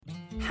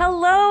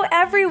Hello,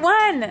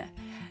 everyone!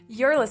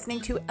 You're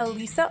listening to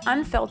Elisa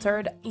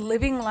Unfiltered,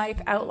 Living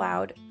Life Out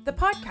Loud, the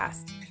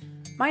podcast.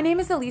 My name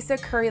is Elisa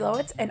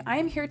Curry-Lowitz, and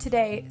I'm here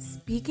today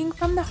speaking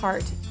from the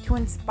heart to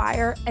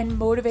inspire and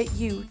motivate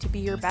you to be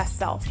your best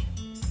self.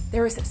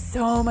 There is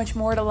so much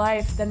more to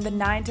life than the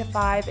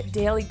 9-to-5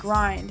 daily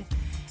grind,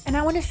 and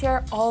I want to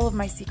share all of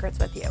my secrets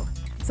with you.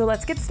 So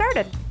let's get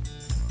started.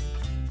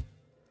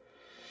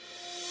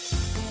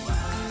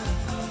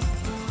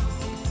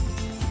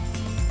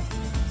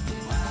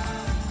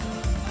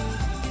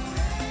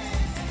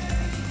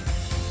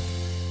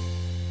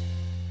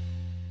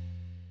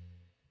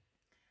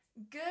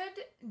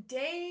 Good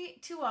day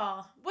to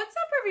all. What's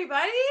up,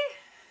 everybody?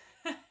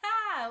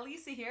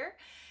 Lisa here,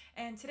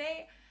 and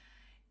today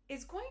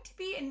is going to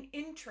be an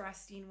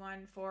interesting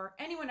one for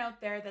anyone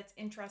out there that's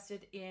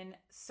interested in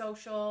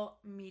social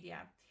media.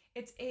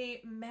 It's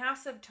a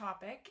massive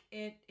topic.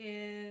 It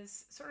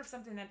is sort of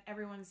something that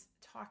everyone's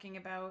talking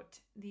about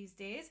these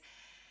days.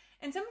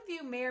 And some of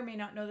you may or may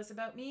not know this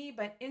about me,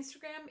 but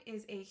Instagram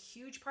is a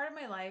huge part of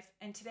my life.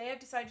 And today I've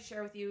decided to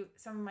share with you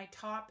some of my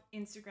top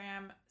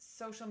Instagram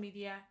social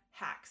media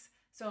hacks.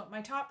 So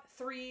my top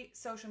 3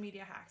 social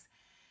media hacks.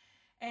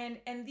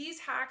 And these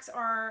hacks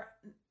are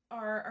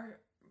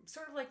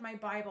sort of like my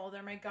Bible.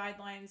 They're my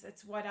guidelines.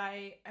 It's what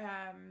I,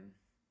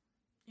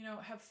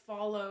 have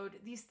followed.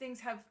 These things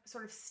have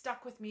sort of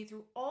stuck with me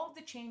through all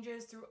the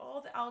changes, through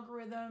all the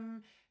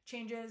algorithm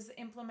changes,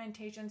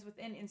 implementations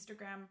within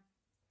Instagram.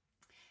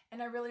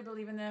 And I really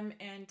believe in them.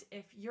 And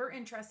if you're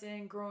interested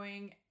in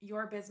growing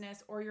your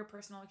business or your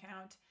personal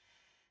account,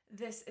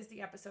 this is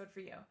the episode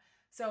for you.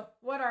 So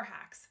what are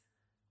hacks?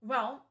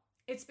 Well,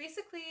 it's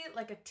basically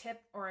like a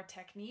tip or a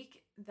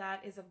technique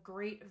that is of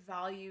great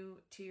value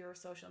to your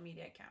social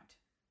media account.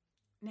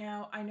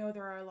 Now, I know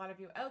there are a lot of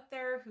you out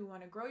there who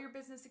want to grow your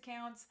business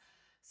accounts.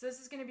 So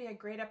this is going to be a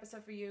great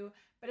episode for you,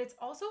 but it's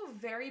also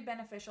very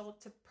beneficial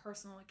to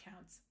personal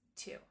accounts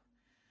too.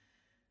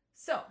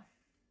 So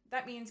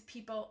that means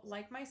people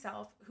like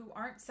myself who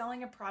aren't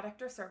selling a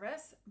product or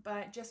service,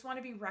 but just want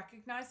to be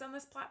recognized on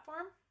this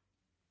platform.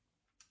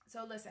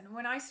 So listen,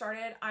 when I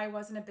started, I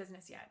wasn't a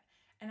business yet,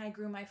 and I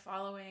grew my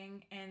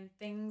following and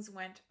things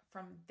went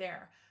from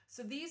there.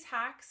 So these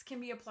hacks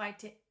can be applied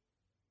to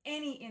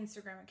any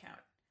Instagram account.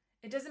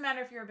 It doesn't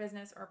matter if you're a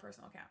business or a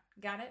personal account.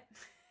 Got it?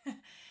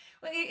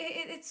 Well,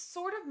 it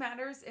sort of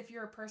matters if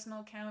you're a personal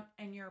account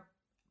and you're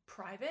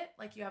private,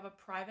 like you have a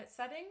private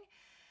setting.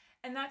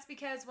 And that's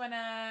because when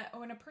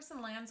a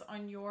person lands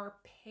on your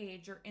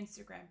page, your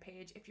Instagram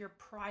page, if you're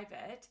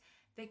private,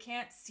 they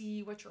can't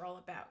see what you're all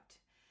about.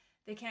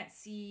 They can't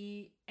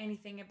see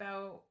anything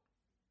about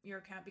your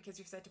account because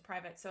you're set to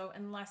private. So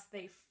unless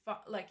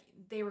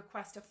they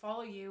request to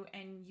follow you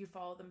and you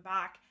follow them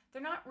back,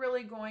 they're not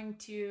really going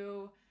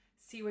to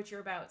see what you're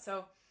about.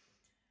 So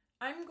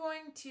I'm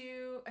going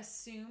to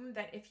assume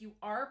that if you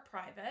are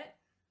private,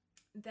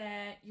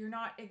 that you're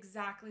not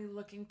exactly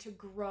looking to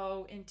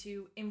grow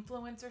into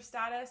influencer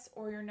status,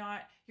 or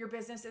your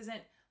business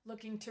isn't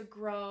looking to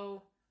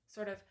grow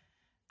sort of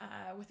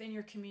within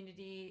your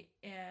community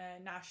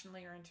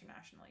nationally or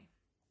internationally.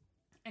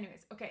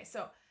 Anyways, okay,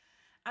 so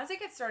as I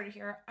get started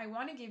here, I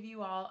want to give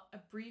you all a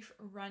brief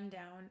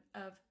rundown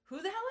of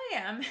who the hell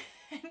I am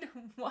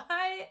and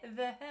why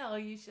the hell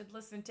you should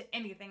listen to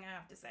anything I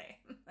have to say.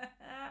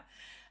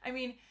 I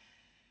mean,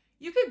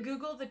 you could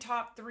Google the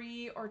top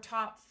 3 or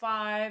top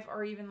 5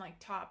 or even like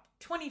top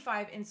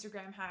 25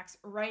 Instagram hacks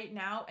right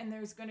now, and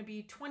there's going to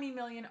be 20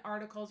 million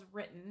articles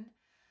written.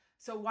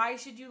 So why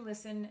should you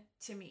listen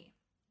to me?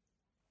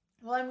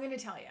 Well, I'm going to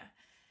tell you.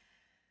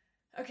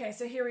 Okay,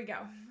 so here we go.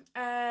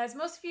 As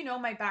most of you know,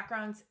 my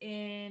background's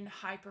in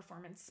high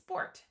performance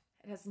sport.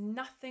 It has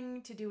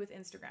nothing to do with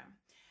Instagram.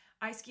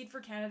 I skied for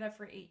Canada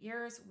for 8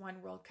 years,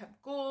 won World Cup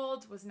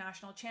gold, was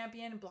national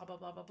champion, blah, blah,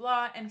 blah, blah,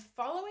 blah. And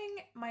following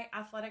my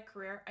athletic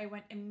career, I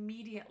went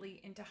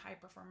immediately into high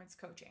performance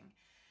coaching.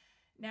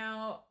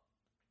 Now,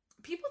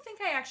 people think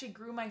I actually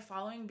grew my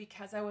following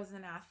because I was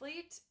an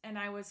athlete and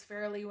I was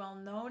fairly well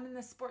known in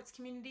the sports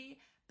community,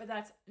 but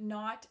that's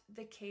not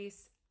the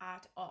case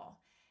at all.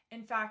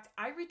 In fact,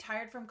 I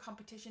retired from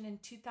competition in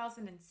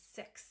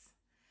 2006.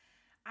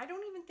 I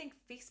don't even think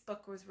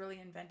Facebook was really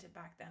invented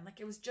back then.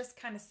 Like, it was just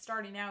kind of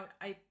starting out,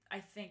 I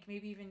think,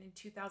 maybe even in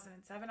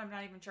 2007. I'm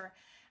not even sure.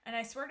 And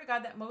I swear to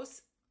God that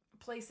most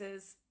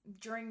places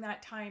during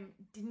that time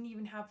didn't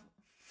even have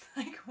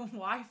like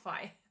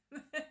Wi-Fi.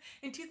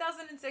 In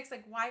 2006,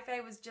 like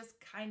Wi-Fi was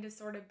just kind of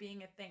sort of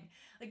being a thing.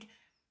 Like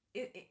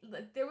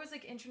there was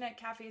like internet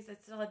cafes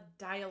that still had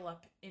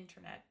dial-up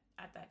internet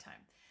at that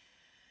time.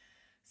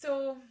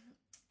 So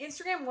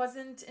Instagram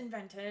wasn't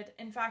invented.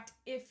 In fact,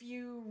 if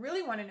you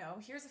really want to know,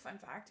 here's a fun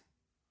fact.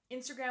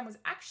 Instagram was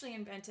actually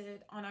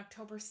invented on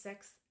October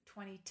 6th,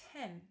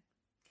 2010.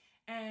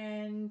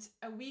 And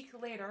a week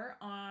later,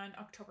 on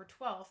October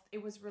 12th,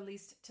 it was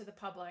released to the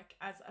public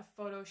as a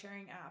photo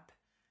sharing app.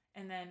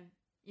 And then,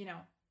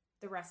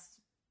 the rest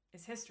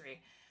is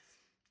history.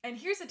 And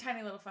here's a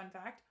tiny little fun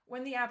fact.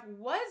 When the app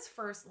was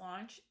first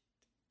launched,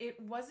 it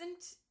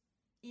wasn't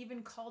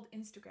even called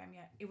Instagram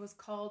yet. It was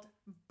called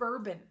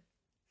Bourbon.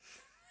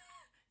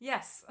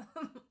 Yes,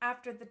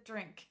 after the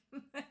drink.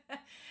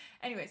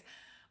 Anyways,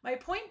 my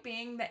point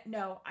being that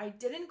no, I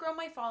didn't grow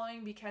my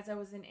following because I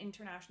was an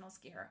international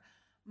skier.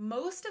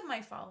 Most of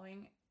my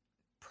following,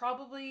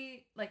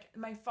 probably like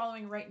my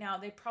following right now,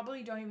 they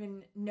probably don't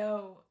even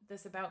know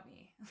this about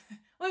me.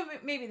 Well,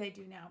 maybe they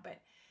do now,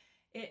 but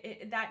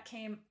that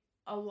came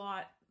a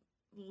lot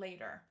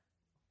later.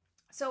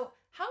 So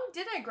how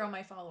did I grow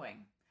my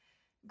following?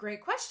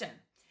 Great question.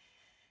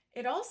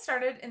 It all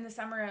started in the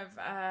summer of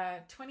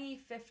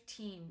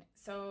 2015,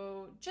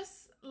 so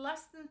just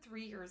less than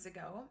 3 years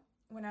ago,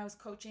 when I was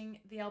coaching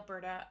the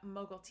Alberta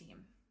Mogul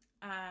team.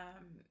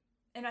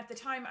 And at the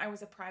time, I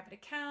was a private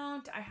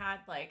account. I had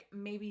like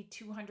maybe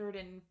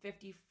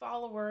 250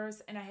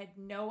 followers, and I had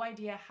no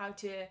idea how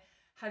to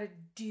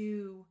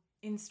do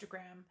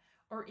Instagram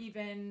or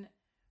even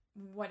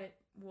what it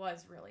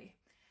was really.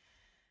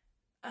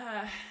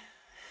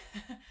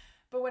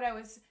 But what I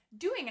was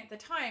doing at the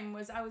time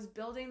was I was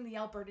building the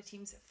Alberta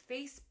team's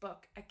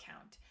Facebook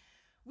account.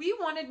 We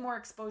wanted more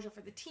exposure for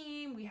the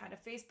team. We had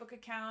a Facebook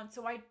account.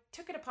 So I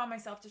took it upon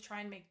myself to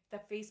try and make the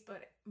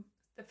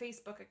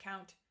Facebook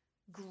account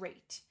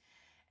great.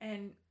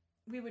 And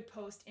we would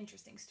post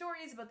interesting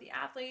stories about the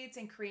athletes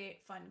and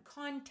create fun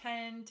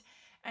content.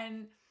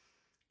 And,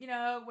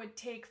 would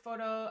take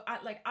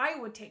I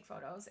would take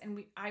photos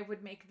and I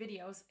would make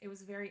videos. It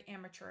was very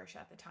amateurish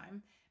at the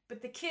time.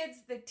 But the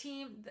kids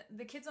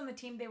on the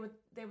team, they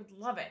would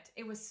love it.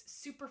 It was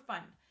super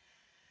fun.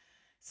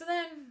 So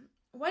then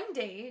one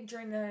day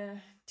during the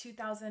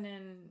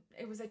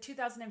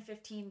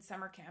 2015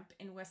 summer camp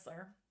in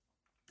Whistler,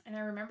 and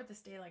I remember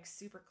this day like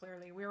super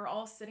clearly. We were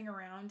all sitting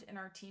around in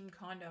our team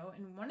condo,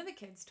 and one of the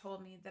kids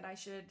told me that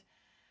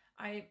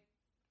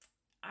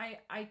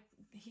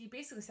he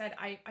basically said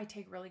I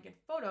take really good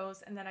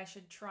photos and that I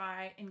should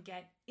try and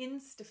get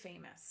Insta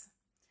famous.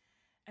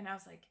 And I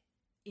was like,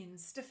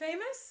 Insta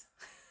famous?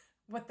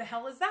 What the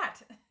hell is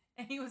that?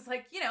 And he was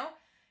like,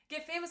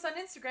 get famous on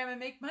Instagram and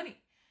make money.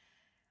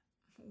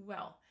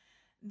 Well,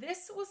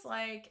 this was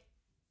like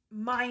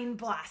mind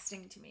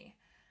blasting to me.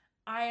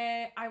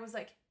 I was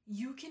like,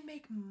 you can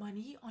make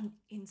money on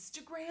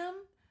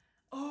Instagram?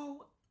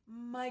 Oh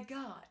my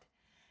God.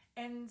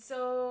 And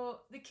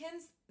so the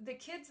kids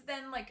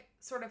then like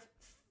sort of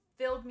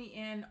filled me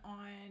in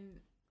on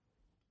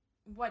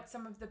what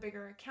some of the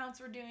bigger accounts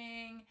were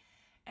doing.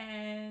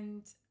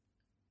 And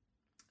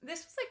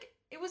this was like,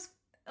 it was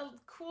a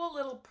cool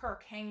little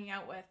perk hanging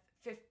out with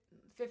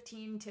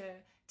 15 to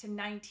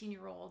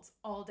 19-year-olds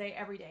all day,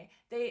 every day.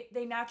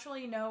 They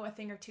naturally know a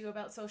thing or two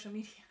about social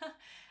media.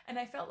 And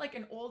I felt like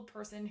an old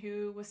person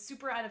who was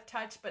super out of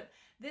touch, but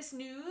this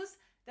news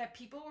that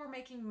people were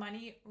making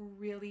money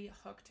really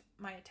hooked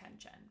my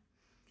attention.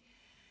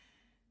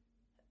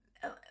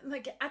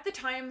 Like at the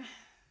time,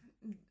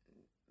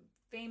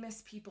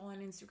 famous people on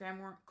Instagram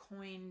weren't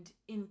coined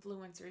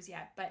influencers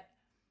yet, but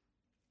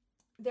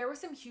there were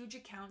some huge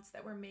accounts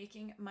that were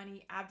making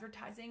money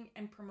advertising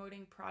and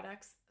promoting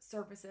products,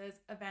 services,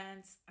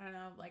 events,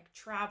 like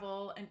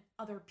travel and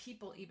other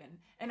people even.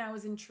 And I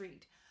was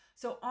intrigued.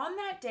 So on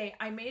that day,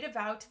 I made a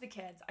vow to the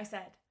kids. I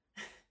said,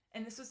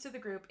 and this was to the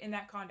group in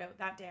that condo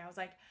that day, I was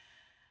like,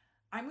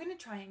 I'm going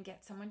to try and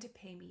get someone to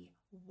pay me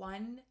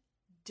 $1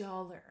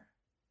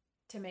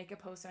 to make a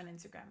post on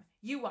Instagram.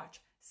 You watch.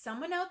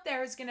 Someone out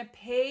there is going to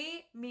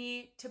pay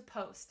me to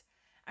post.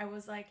 I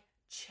was like,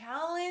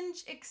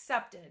 challenge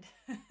accepted.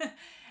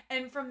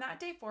 And from that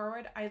day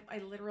forward, I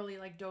literally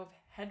like dove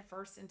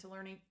headfirst into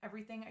learning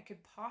everything I could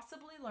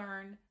possibly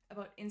learn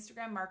about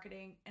Instagram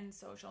marketing and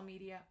social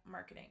media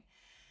marketing.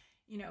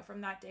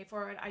 From that day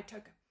forward, I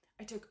took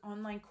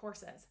online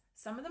courses.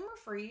 Some of them were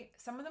free.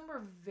 Some of them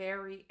were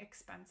very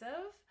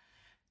expensive.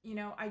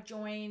 I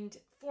joined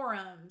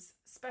forums,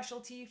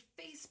 specialty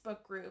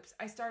Facebook groups.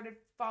 I started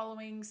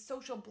following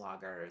social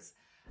bloggers,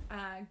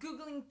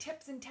 Googling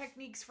tips and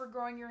techniques for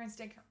growing your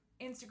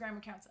Instagram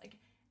accounts, like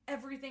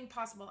everything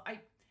possible.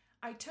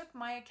 I took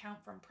my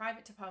account from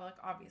private to public,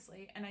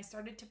 obviously, and I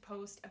started to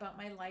post about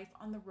my life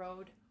on the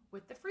road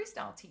with the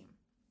freestyle team.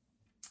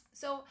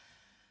 So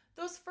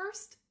those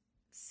first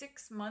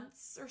 6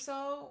 months or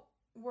so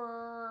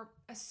were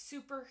a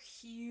super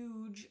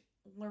huge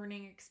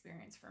learning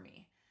experience for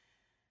me.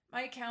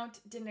 My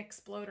account didn't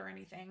explode or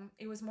anything.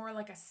 It was more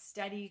like a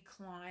steady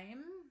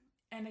climb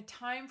and a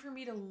time for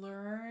me to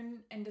learn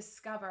and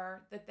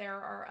discover that there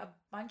are a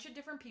bunch of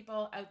different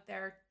people out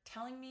there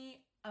telling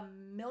me a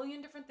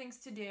million different things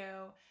to do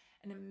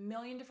and a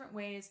million different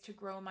ways to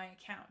grow my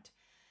account.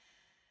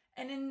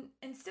 And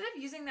instead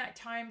of using that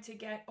time to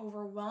get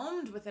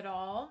overwhelmed with it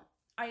all,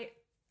 I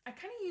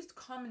kind of used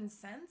common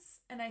sense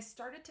and I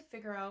started to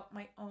figure out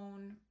my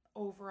own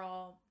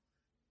overall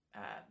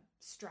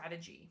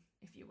strategy,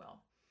 if you will.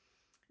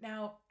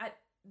 Now, at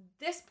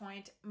this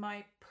point,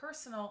 my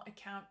personal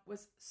account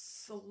was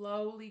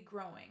slowly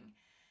growing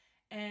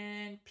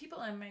and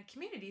people in my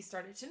community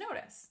started to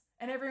notice.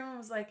 And everyone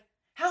was like,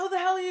 how the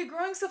hell are you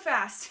growing so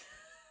fast?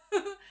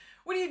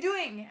 What are you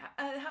doing?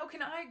 How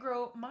can I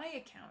grow my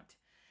account?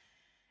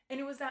 And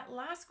it was that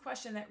last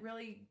question that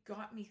really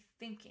got me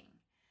thinking.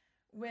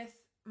 With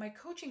my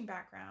coaching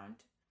background,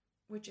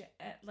 which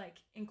like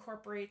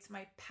incorporates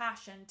my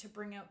passion to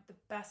bring out the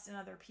best in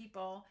other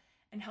people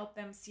and help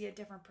them see a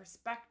different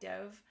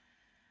perspective,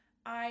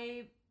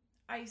 I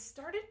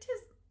started to,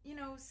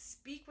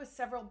 speak with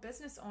several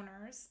business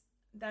owners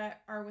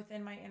that are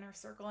within my inner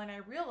circle, and I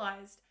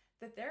realized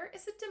that there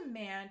is a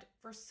demand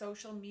for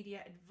social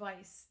media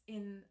advice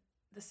in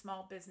the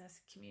small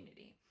business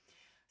community.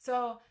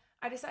 So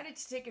I decided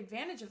to take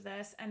advantage of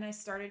this, and I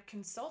started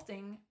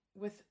consulting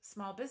with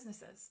small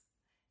businesses.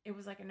 It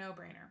was like a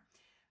no-brainer.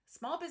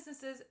 Small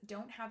businesses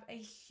don't have a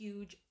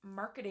huge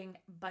marketing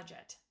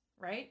budget,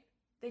 right?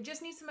 They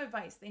just need some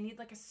advice. They need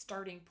like a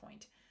starting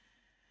point.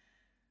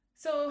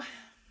 So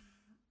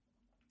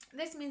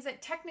this means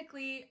that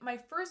technically my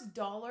first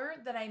dollar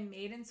that I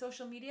made in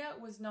social media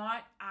was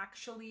not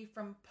actually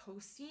from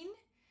posting.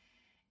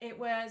 It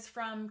was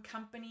from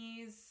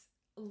companies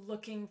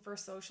looking for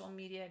social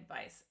media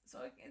advice. So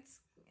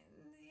it's,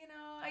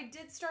 I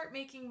did start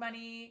making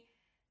money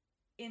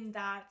in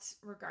that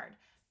regard.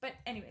 But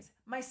anyways,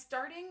 my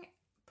starting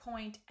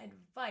point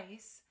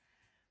advice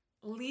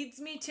leads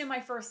me to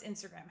my first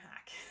Instagram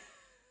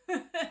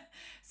hack.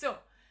 So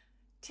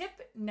tip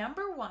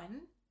number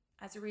 1,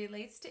 as it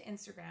relates to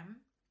Instagram,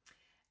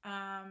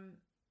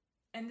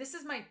 and this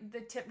is the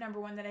tip number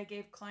 1 that I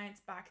gave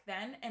clients back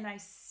then, and I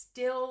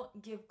still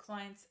give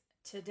clients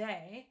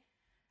today,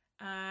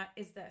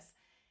 is this.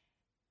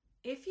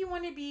 If you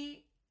want to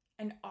be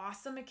an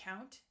awesome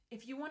account,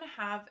 if you want to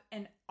have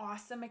an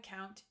awesome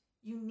account,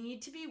 you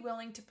need to be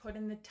willing to put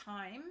in the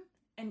time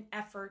and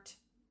effort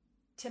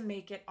to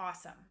make it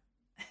awesome.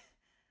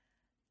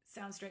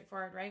 Sounds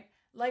straightforward, right?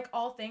 Like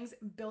all things,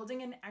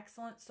 building an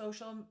excellent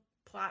social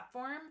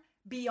platform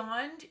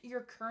beyond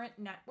your current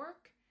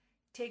network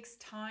takes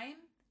time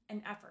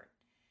and effort.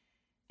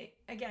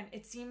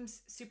 It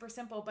seems super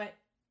simple, but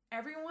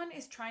everyone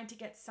is trying to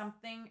get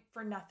something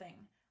for nothing.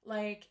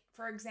 Like,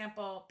 for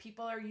example,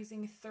 people are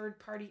using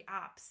third-party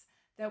apps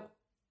that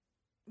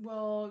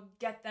will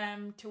get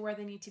them to where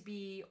they need to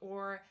be,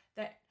 or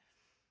that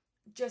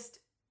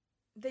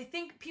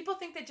people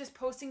think that just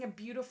posting a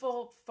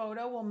beautiful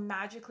photo will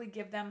magically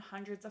give them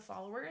hundreds of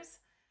followers.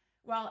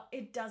 Well,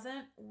 it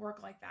doesn't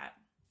work like that.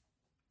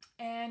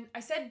 And I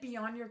said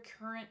beyond your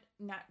current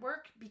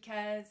network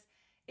because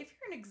if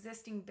you're an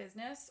existing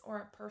business or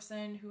a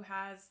person who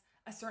has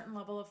a certain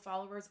level of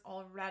followers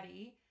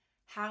already,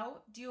 how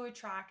do you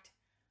attract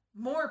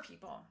more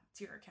people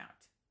to your account?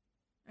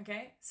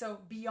 Okay, so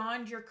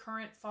beyond your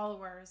current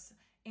followers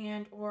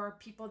and or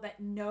people that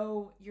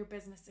know your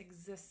business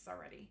exists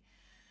already.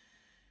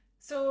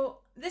 So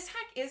this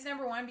hack is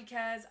number 1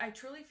 because I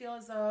truly feel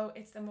as though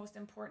it's the most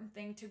important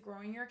thing to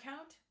growing your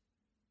account: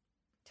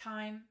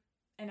 time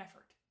and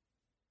effort.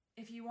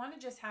 If you want to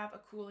just have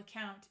a cool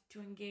account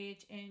to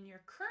engage in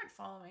your current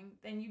following,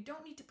 then you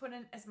don't need to put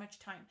in as much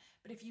time.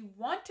 But if you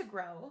want to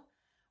grow,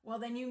 well,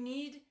 then you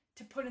need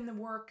to put in the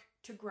work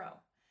to grow.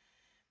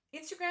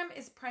 Instagram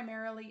is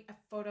primarily a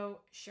photo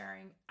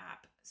sharing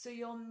app. So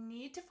you'll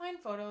need to find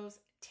photos,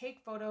 take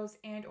photos,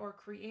 and or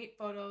create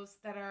photos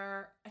that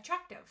are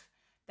attractive,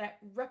 that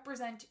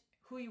represent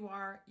who you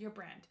are, your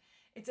brand.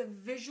 It's a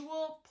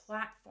visual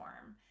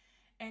platform.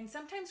 And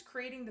sometimes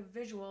creating the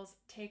visuals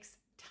takes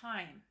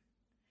time.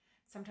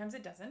 Sometimes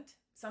it doesn't.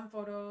 Some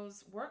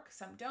photos work,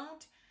 some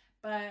don't.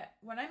 But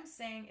what I'm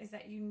saying is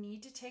that you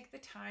need to take the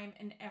time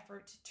and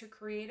effort to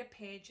create a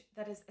page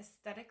that is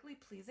aesthetically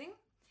pleasing.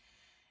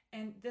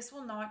 And this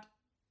will not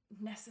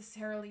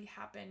necessarily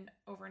happen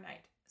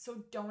overnight. So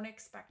don't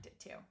expect it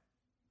to.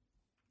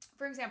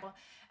 For example,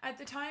 at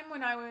the time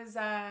when I was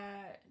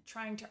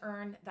trying to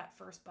earn that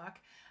first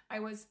buck, I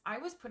was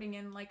putting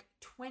in like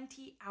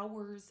 20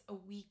 hours a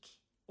week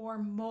or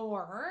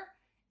more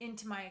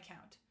into my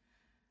account.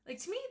 Like,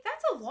 to me,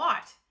 that's a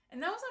lot.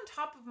 And that was on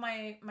top of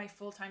my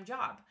full-time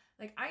job.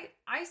 Like,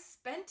 I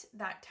spent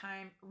that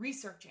time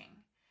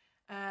researching,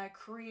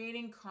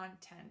 creating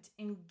content,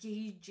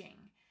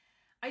 engaging.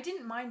 I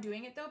didn't mind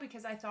doing it though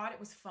because I thought it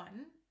was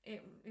fun.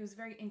 It was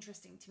very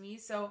interesting to me.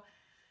 So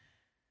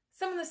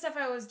some of the stuff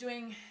I was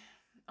doing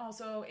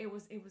also it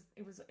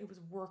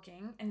was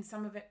working, and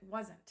some of it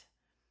wasn't.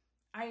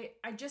 I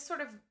just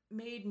sort of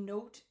made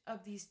note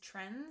of these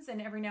trends,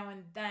 and every now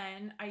and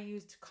then I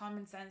used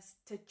common sense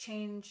to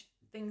change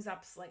things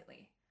up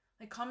slightly.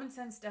 Like, common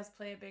sense does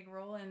play a big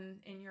role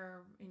in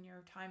your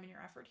time and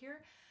your effort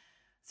here.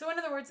 So in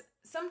other words,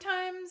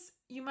 sometimes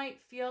you might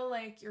feel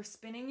like you're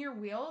spinning your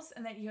wheels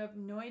and that you have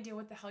no idea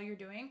what the hell you're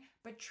doing,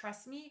 but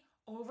trust me,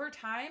 over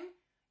time,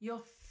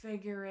 you'll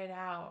figure it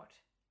out.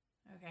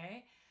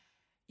 Okay?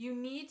 You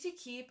need to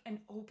keep an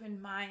open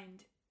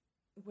mind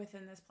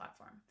within this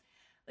platform.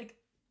 Like,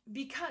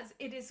 because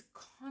it is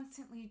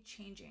constantly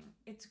changing,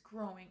 it's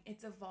growing,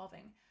 it's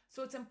evolving.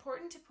 So it's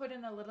important to put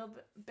in a little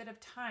bit of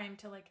time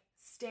to like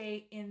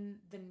stay in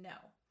the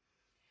know.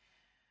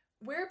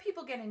 Where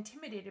people get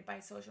intimidated by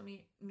social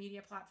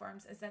media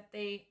platforms is that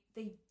they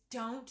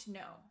don't know,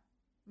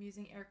 I'm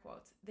using air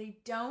quotes, they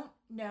don't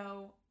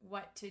know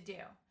what to do.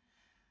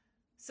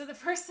 So the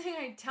first thing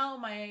I tell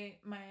my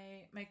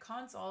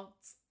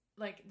consults,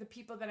 like the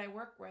people that I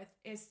work with,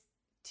 is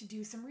to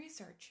do some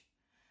research.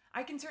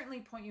 I can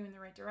certainly point you in the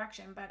right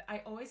direction, but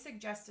I always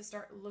suggest to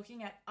start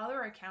looking at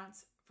other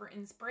accounts for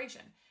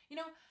inspiration.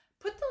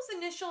 Put those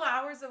initial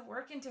hours of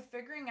work into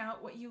figuring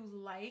out what you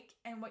like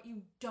and what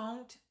you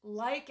don't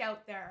like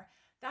out there.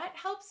 That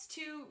helps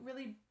to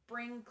really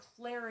bring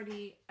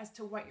clarity as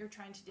to what you're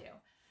trying to do.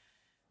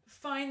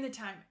 Find the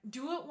time.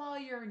 Do it while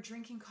you're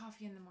drinking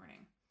coffee in the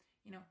morning.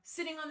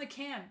 Sitting on the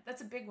can.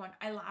 That's a big one.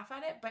 I laugh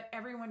at it, but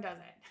everyone does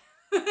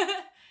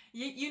it.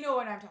 you know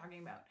what I'm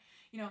talking about.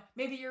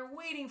 Maybe you're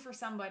waiting for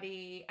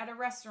somebody at a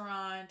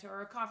restaurant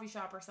or a coffee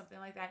shop or something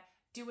like that.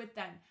 Do it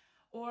then.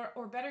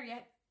 Or better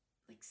yet,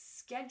 like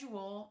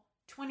schedule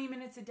 20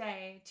 minutes a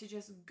day to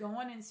just go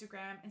on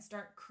Instagram and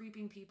start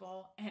creeping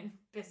people and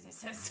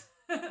businesses.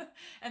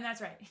 And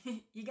that's right.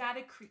 You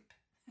gotta creep.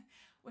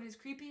 What is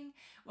creeping?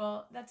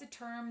 Well, that's a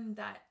term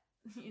that,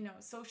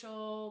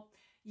 social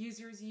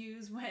users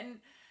use when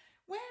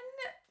we're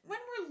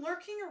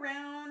lurking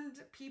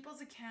around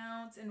people's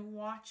accounts and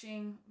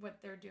watching what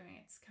they're doing.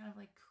 It's kind of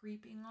like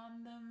creeping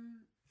on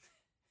them.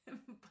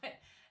 But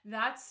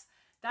that's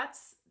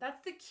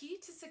the key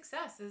to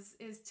success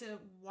is to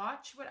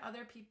watch what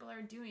other people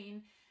are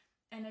doing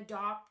and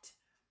adopt,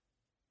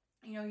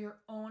 your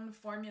own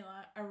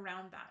formula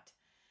around that.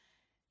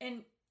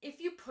 And if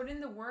you put in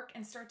the work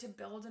and start to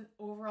build an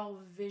overall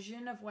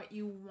vision of what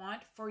you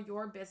want for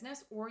your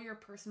business or your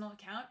personal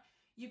account,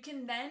 you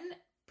can then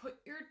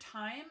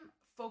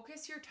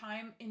focus your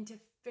time into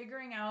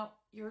figuring out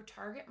your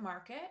target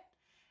market,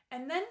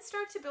 and then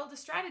start to build a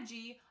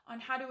strategy on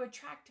how to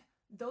attract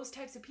those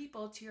types of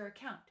people to your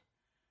account.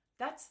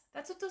 That's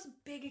what those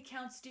big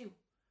accounts do.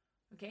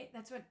 Okay?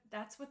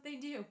 That's what they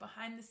do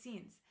behind the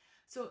scenes.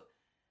 So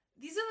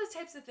these are the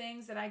types of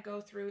things that I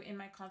go through in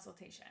my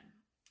consultation.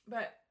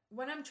 But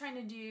what I'm trying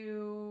to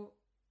do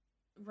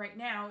right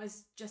now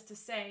is just to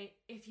say,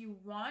 if you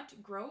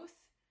want growth,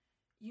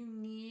 you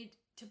need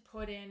to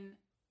put in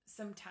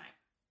some time.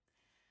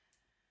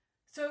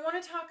 So I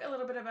want to talk a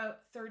little bit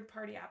about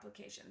third-party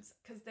applications,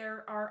 because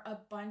there are a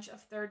bunch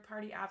of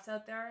third-party apps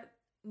out there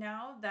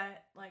now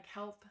that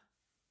help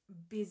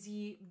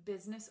busy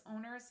business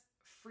owners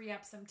free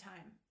up some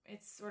time.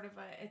 It's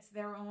it's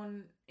their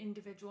own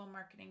individual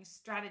marketing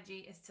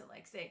strategy, is to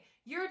say,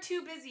 you're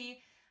too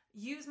busy,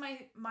 use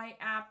my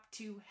app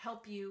to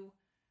help you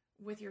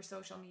with your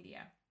social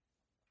media.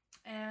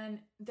 And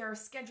there are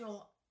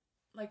scheduler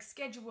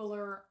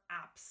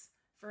apps,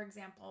 for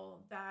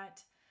example,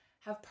 that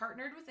have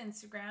partnered with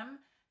Instagram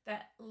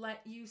that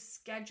let you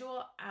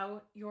schedule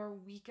out your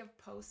week of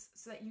posts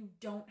so that you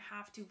don't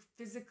have to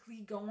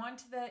physically go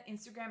onto the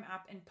Instagram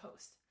app and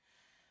post.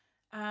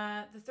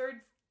 The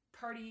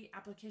third-party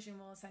application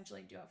will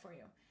essentially do it for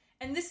you.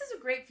 And this is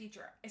a great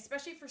feature,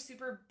 especially for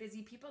super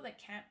busy people that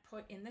can't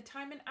put in the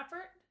time and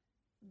effort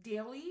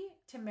daily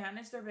to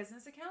manage their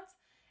business accounts.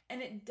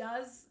 And it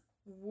does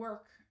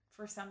work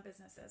for some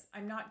businesses.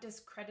 I'm not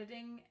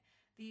discrediting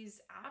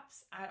these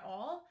apps at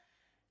all.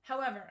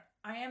 However,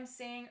 I am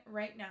saying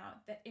right now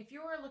that if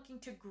you are looking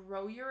to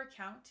grow your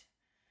account,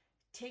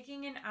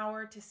 taking an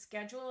hour to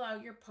schedule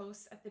out your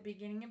posts at the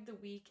beginning of the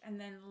week and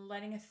then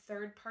letting a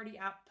third-party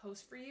app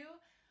post for you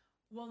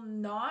will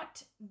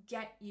not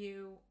get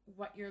you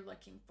what you're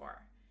looking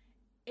for.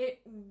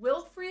 It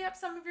will free up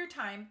some of your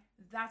time,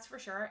 that's for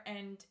sure,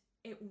 and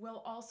it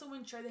will also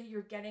ensure that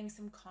you're getting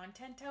some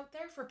content out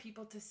there for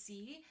people to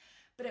see,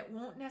 but it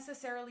won't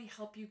necessarily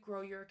help you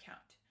grow your account.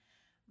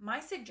 My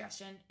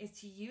suggestion is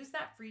to use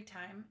that free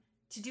time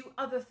to do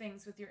other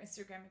things with your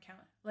Instagram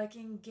account, like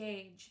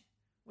engage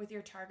with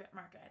your target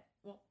market.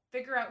 Well,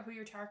 figure out who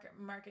your target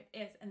market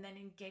is and then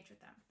engage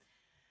with them.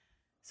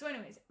 So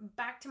anyways,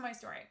 back to my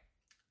story.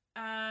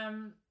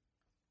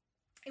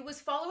 It was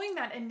following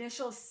that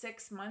initial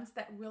 6 months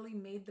that really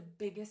made the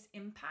biggest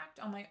impact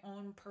on my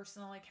own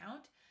personal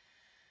account.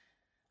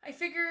 I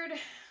figured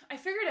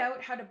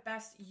out how to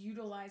best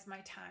utilize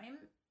my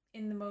time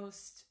in the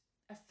most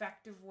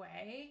effective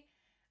way,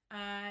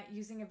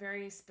 using a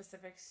very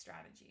specific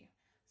strategy.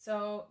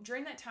 So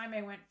during that time,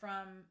 I went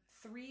from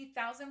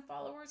 3,000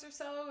 followers or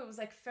so, it was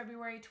like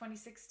February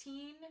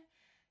 2016,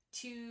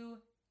 to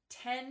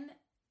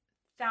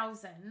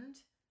 10,000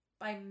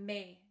 by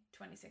May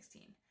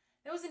 2016.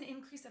 That was an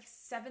increase of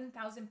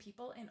 7,000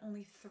 people in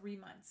only 3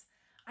 months.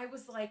 I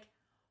was like,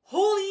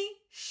 holy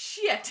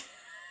shit.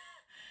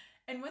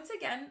 And once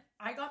again,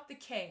 I got the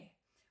K,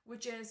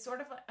 which is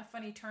sort of a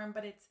funny term,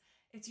 but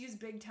it's used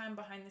big time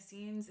behind the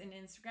scenes in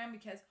Instagram,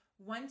 because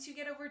once you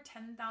get over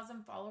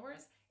 10,000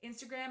 followers,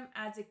 Instagram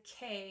adds a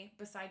K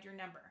beside your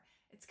number.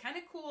 It's kind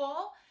of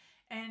cool,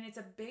 and it's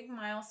a big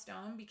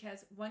milestone,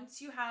 because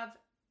once you have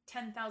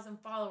 10,000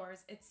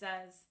 followers, it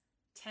says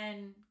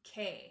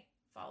 10K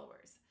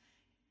followers.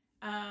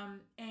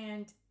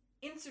 And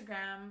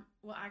Instagram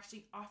will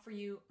actually offer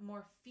you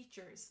more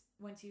features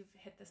once you've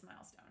hit this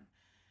milestone.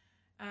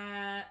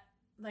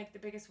 Like the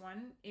biggest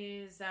one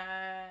is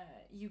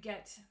you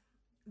get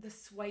the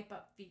swipe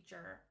up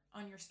feature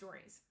on your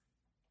stories.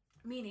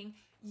 meaning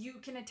you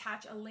can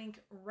attach a link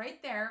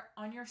right there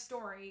on your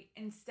story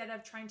instead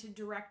of trying to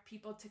direct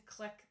people to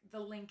click the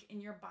link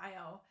in your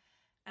bio,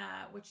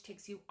 which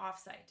takes you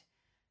offsite.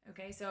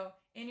 Okay, so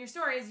in your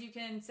stories, you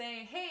can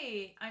say,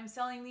 hey, I'm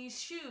selling these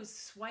shoes,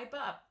 swipe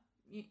up.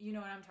 You know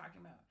what I'm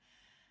talking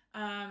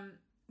about.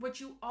 What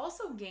you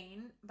also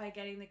gain by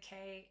getting the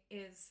K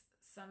is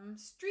some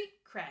street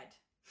cred.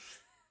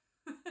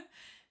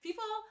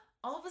 People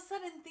all of a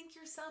sudden think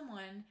you're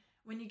someone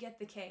when you get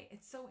the K.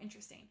 It's so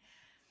interesting.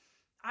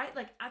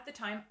 At the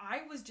time,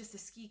 I was just a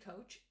ski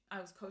coach.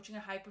 I was coaching a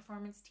high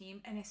performance team.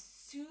 And as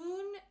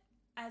soon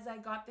as I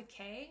got the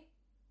K,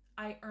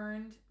 I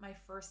earned my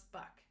first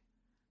buck.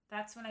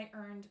 That's when I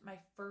earned my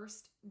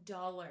first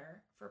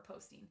dollar for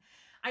posting.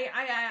 I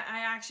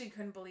actually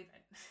couldn't believe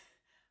it.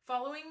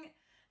 Following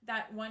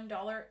that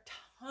 $1,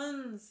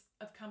 tons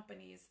of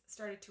companies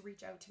started to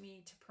reach out to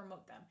me to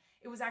promote them.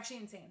 It was actually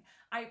insane.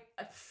 I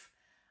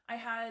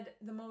had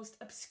the most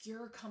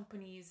obscure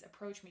companies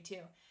approach me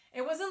too.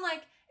 It wasn't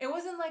like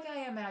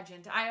I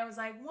imagined. I was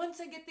like, once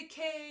I get the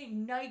K,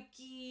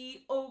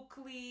 Nike,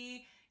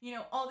 Oakley,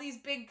 all these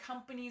big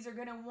companies are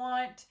gonna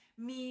want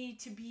me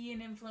to be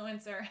an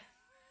influencer.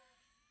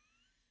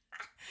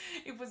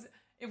 It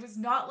was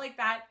not like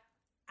that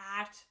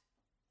at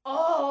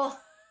all.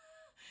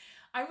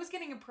 I was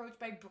getting approached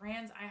by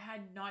brands I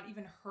had not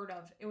even heard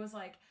of. It was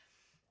like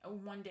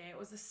one day it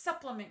was a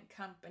supplement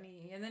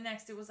company, and the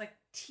next it was like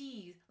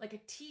a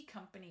tea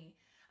company.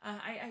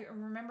 I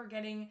remember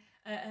getting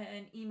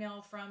an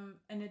email from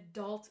an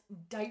adult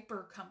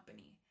diaper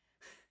company,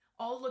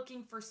 all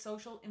looking for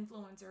social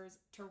influencers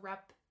to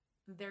rep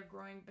their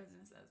growing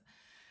businesses.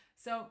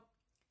 So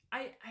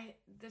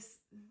this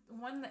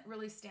one that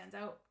really stands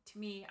out to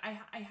me,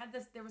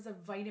 there was a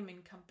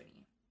vitamin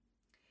company.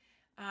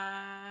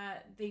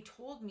 They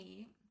told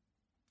me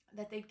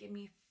that they'd give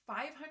me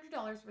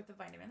 $500 worth of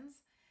vitamins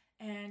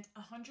and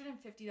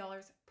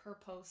 $150 per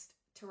post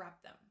to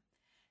rep them.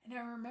 And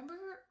I remember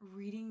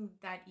reading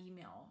that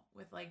email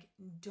with like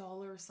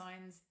dollar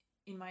signs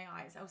in my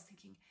eyes. I was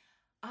thinking,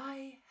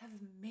 I have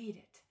made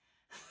it.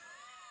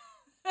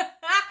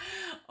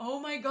 Oh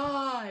my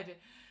God.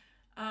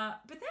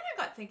 But then I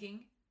got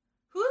thinking,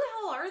 who the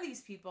hell are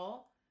these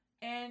people?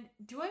 And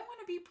do I want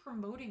to be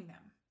promoting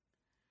them?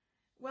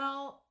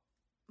 Well,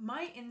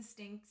 my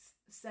instincts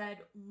said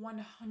 100%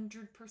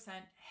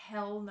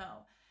 hell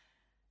no.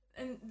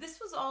 And this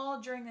was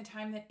all during the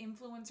time that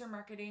influencer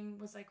marketing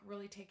was like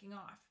really taking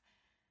off.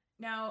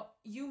 Now,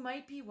 you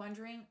might be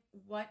wondering,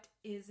 what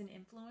is an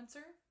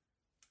influencer?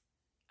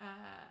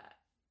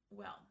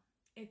 Well,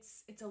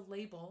 it's a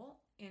label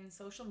in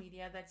social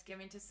media that's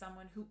given to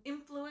someone who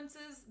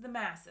influences the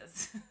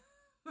masses.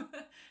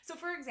 So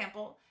for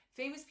example,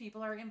 famous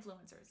people are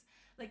influencers.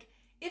 Like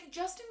if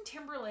Justin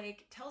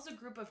Timberlake tells a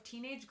group of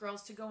teenage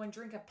girls to go and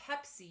drink a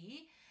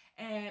Pepsi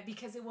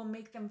because it will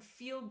make them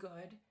feel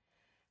good,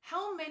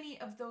 how many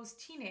of those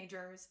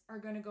teenagers are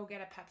going to go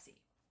get a Pepsi?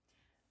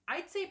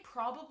 I'd say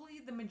probably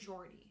the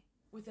majority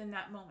within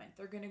that moment.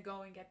 They're going to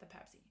go and get the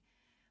Pepsi.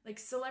 Like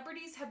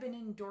celebrities have been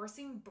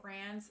endorsing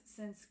brands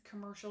since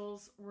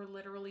commercials were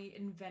literally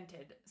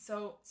invented.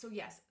 So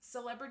yes,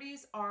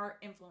 celebrities are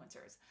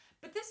influencers.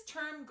 But this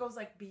term goes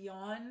like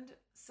beyond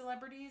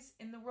celebrities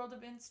in the world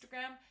of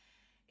Instagram.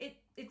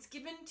 It's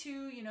given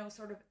to,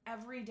 sort of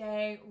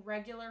everyday,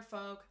 regular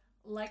folk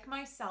like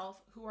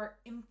myself who are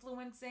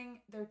influencing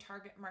their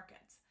target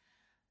markets.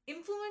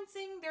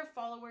 Influencing their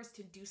followers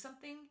to do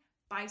something,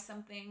 buy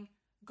something,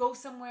 go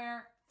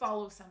somewhere,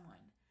 follow someone.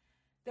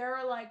 There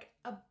are like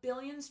a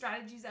billion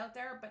strategies out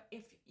there, but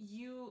if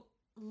you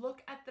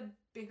look at the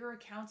bigger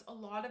accounts, a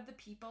lot of the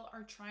people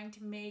are trying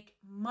to make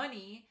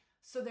money,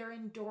 so they're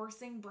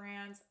endorsing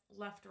brands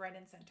left, right,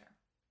 and center.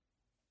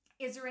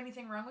 Is there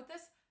anything wrong with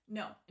this?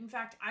 No. In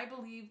fact, I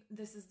believe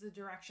this is the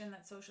direction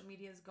that social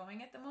media is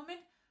going at the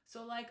moment.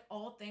 So like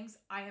all things,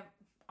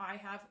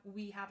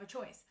 we have a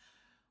choice.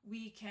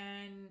 We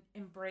can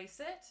embrace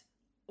it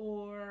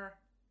or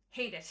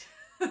hate it.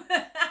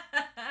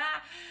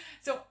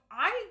 So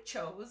I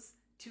chose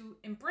to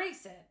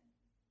embrace it,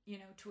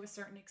 to a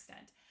certain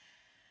extent.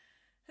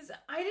 Because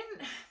I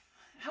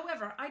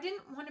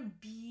didn't want to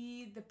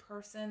be the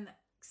person that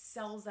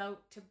sells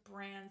out to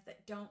brands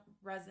that don't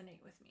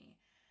resonate with me.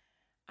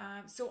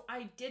 So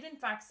I did in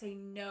fact say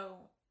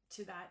no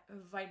to that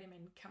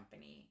vitamin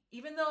company,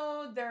 even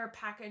though their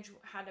package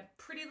had a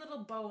pretty little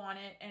bow on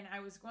it and I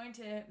was going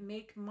to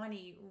make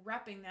money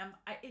repping them.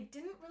 It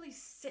didn't really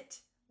sit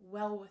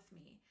well with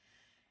me.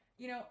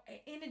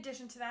 In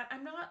addition to that,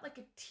 I'm not like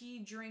a tea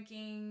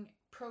drinking,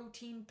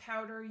 protein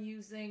powder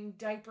using,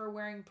 diaper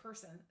wearing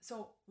person.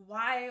 So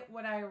why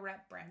would I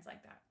rep brands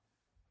like that?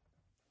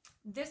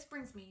 This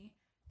brings me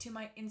to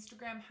my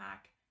Instagram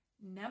hack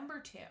number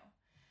 2,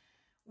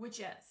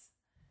 which is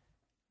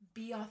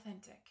be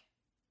authentic.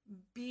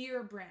 Be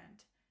your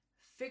brand.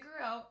 Figure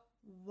out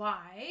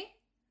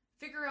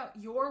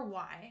your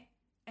why,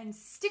 and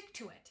stick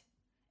to it.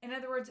 In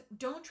other words,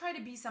 don't try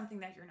to be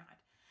something that you're not.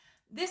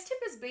 This tip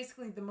is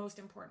basically the most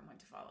important one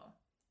to follow.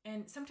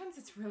 And sometimes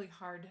it's really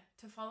hard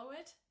to follow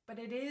it, but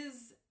it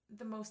is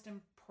the most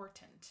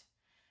important.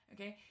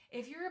 Okay?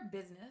 If you're a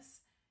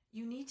business,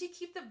 you need to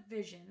keep the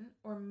vision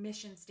or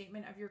mission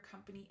statement of your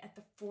company at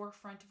the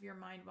forefront of your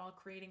mind while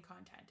creating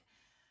content.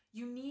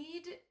 You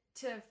need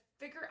to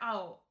figure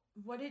out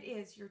what it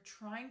is you're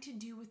trying to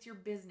do with your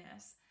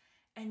business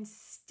and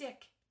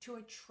stick to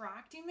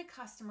attracting the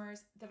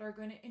customers that are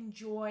going to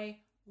enjoy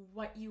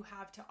what you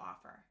have to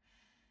offer.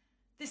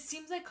 This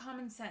seems like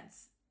common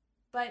sense,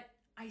 but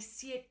I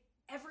see it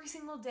every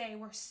single day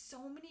where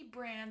so many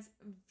brands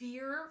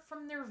veer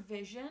from their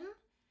vision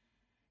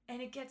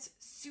and it gets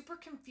super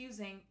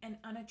confusing and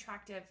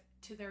unattractive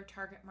to their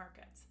target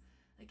markets.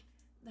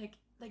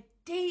 Like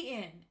day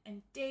in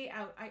and day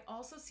out, I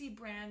also see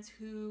brands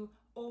who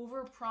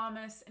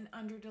overpromise and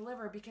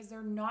underdeliver because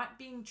they're not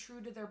being true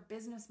to their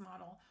business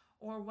model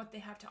or what they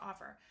have to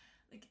offer.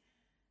 Like,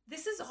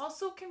 this is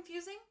also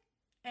confusing,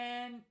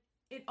 and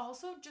it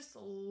also just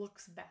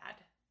looks bad.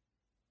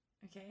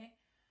 Okay?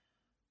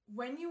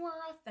 When you are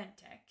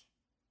authentic,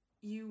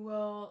 you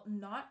will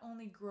not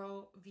only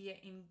grow via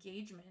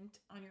engagement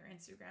on your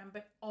Instagram,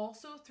 but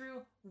also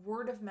through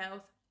word of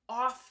mouth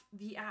off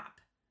the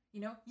app. You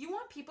know, you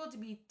want people to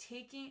be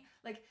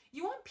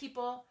you want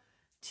people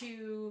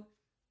to,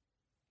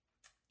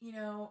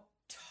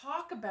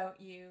 talk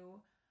about you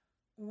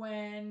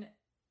when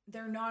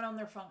they're not on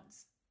their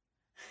phones,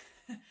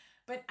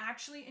 but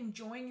actually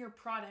enjoying your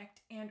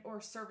product and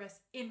or service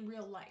in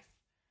real life.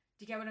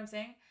 Do you get what I'm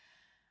saying?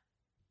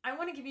 I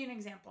want to give you an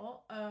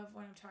example of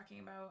what I'm talking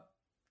about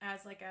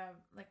as like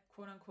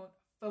quote unquote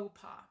faux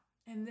pas.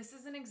 And this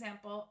is an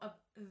example of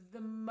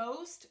the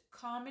most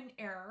common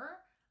error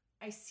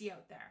I see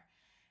out there.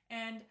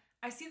 And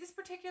I see this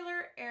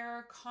particular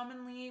error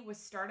commonly with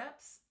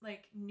startups,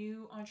 like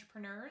new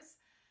entrepreneurs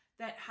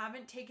that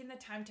haven't taken the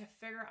time to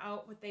figure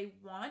out what they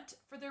want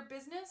for their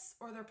business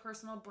or their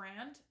personal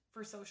brand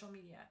for social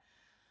media.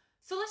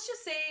 So let's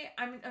just say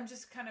I'm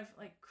just kind of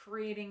like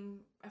creating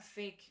a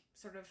fake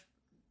sort of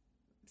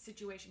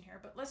situation here,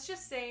 but let's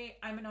just say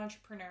I'm an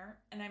entrepreneur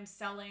and I'm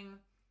selling,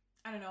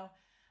 I don't know,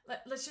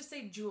 let's just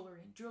say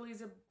jewelry. Jewelry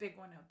is a big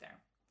one out there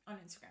on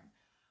Instagram.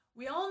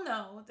 We all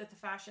know that the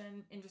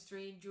fashion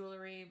industry,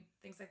 jewelry,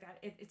 things like that,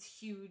 it's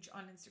huge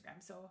on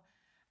Instagram. So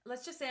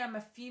let's just say I'm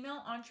a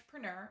female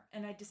entrepreneur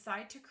and I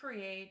decide to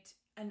create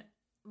an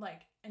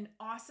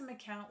awesome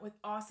account with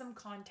awesome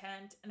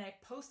content, and I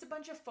post a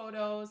bunch of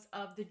photos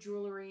of the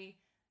jewelry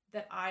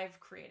that I've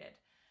created.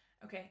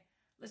 Okay,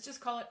 let's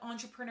just call it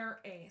Entrepreneur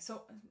A.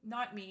 So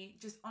not me,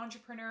 just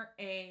Entrepreneur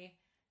A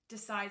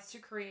decides to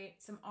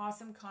create some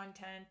awesome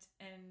content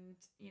and,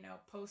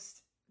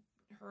 post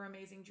her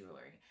amazing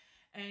jewelry.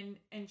 And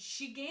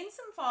she gains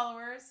some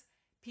followers.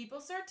 People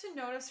start to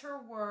notice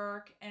her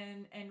work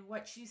and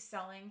what she's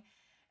selling,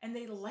 and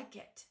they like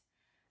it.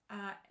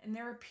 And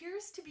there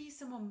appears to be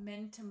some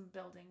momentum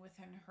building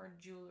within her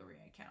jewelry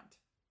account.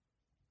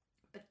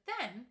 But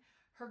then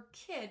her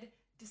kid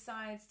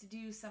decides to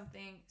do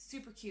something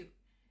super cute,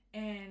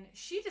 and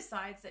she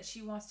decides that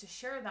she wants to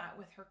share that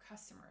with her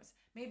customers.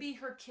 Maybe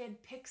her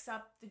kid picks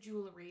up the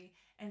jewelry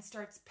and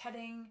starts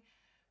petting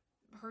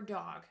her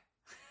dog.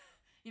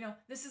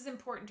 This is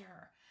important to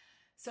her.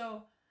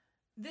 So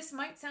this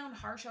might sound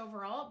harsh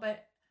overall,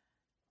 but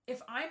if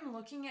I'm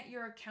looking at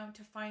your account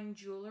to find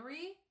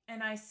jewelry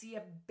and I see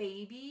a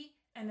baby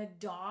and a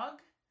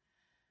dog,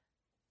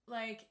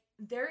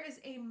 there is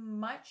a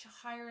much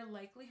higher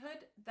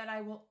likelihood that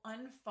I will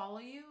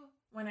unfollow you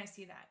when I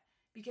see that,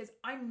 because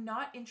I'm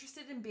not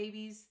interested in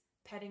babies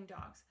petting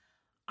dogs.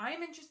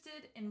 I'm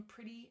interested in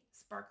pretty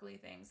sparkly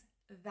things.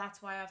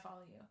 That's why I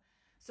follow you.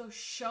 So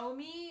show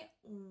me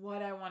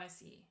what I want to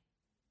see.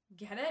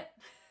 Get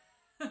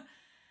it?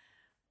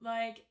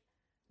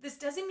 This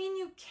doesn't mean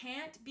you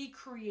can't be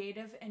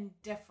creative and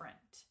different.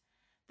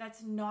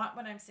 That's not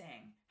what I'm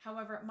saying.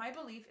 However, my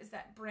belief is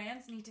that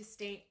brands need to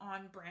stay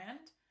on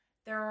brand.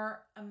 There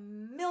are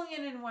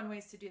 1,000,001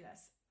 ways to do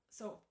this.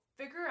 So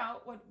figure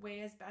out what way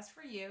is best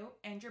for you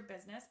and your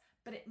business,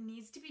 but it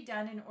needs to be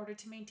done in order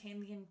to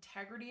maintain the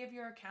integrity of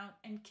your account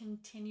and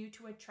continue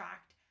to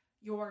attract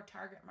your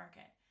target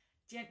market.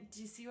 Do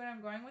you see what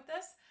I'm going with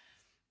this?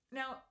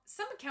 Now,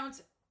 some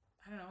accounts,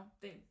 I don't know,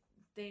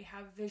 they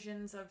have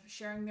visions of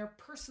sharing their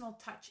personal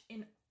touch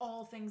in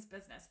all things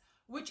business,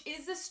 which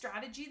is a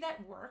strategy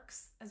that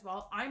works as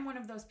well. I'm one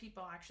of those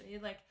people, actually.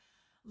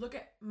 Look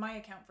at my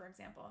account, for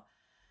example.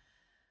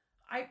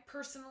 I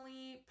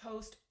personally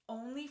post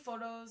only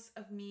photos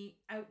of me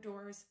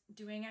outdoors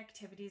doing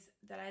activities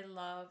that I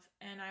love,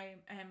 and I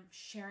am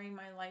sharing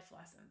my life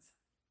lessons.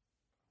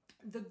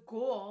 The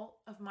goal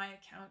of my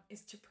account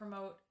is to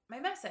promote my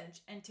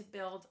message and to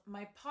build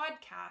my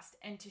podcast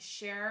and to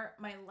share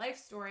my life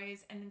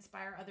stories and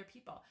inspire other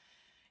people.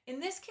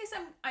 In this case,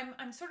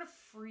 I'm sort of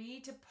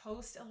free to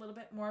post a little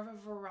bit more of a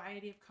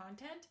variety of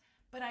content,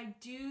 but I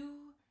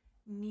do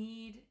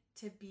need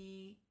to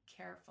be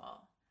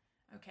careful,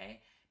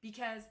 okay?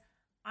 Because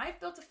I've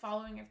built a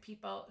following of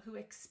people who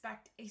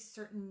expect a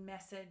certain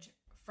message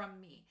from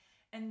me.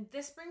 And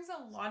this brings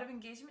a lot of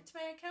engagement to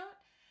my account,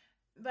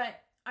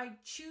 but I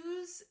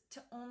choose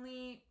to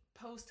only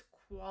post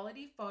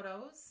quality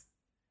photos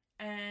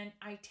and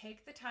I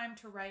take the time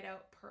to write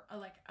out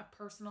like a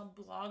personal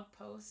blog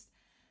post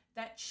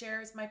that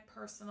shares my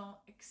personal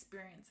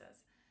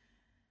experiences.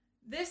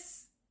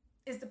 This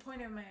is the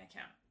point of my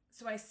account,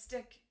 so I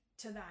stick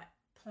to that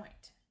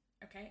point,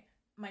 okay?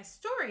 My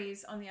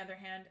stories, on the other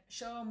hand,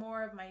 show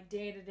more of my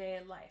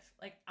day-to-day life.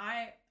 Like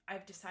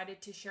I've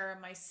decided to share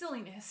my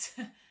silliness,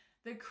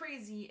 the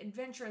crazy,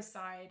 adventurous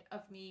side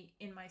of me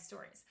in my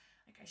stories.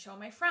 Like I show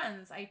my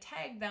friends, I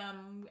tag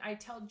them, I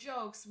tell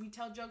jokes, we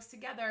tell jokes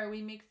together,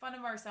 we make fun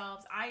of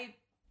ourselves. I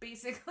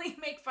basically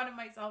make fun of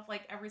myself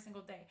like every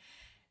single day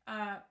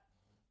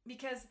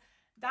because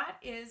that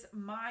is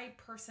my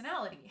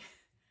personality.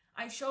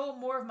 I show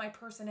more of my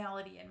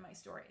personality in my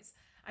stories.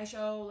 I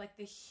show like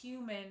the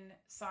human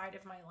side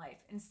of my life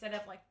instead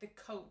of like the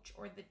coach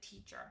or the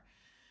teacher.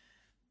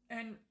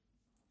 And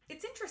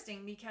it's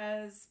interesting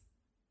because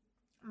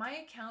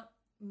my account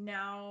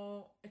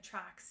now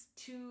attracts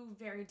two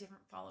very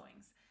different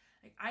followings.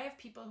 Like I have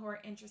people who are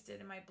interested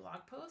in my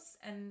blog posts,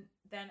 and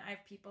then I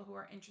have people who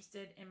are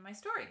interested in my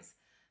stories.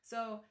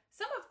 So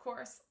some, of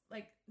course,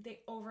 like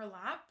they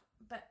overlap,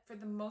 but for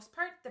the most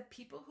part, the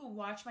people who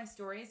watch my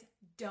stories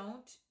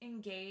don't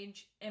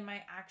engage in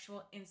my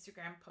actual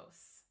Instagram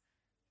posts.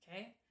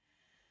 Okay?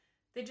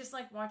 They just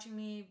like watching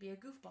me be a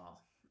goofball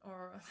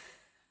or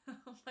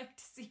like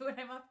to see what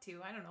I'm up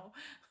to. I don't know.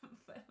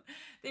 But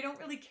they don't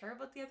really care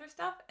about the other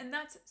stuff, and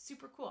that's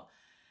super cool.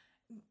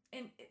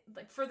 And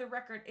like for the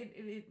record,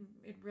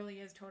 it really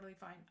is totally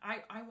fine.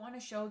 I want to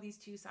show these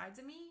two sides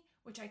of me,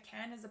 which I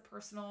can as a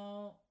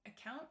personal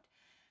account,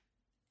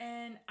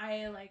 and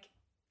I like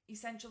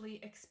essentially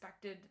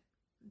expected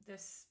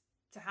this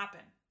to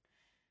happen.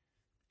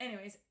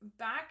 Anyways,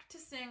 back to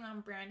staying on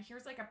brand.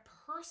 Here's like a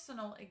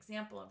personal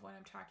example of what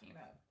I'm talking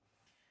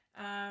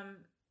about.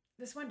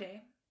 This one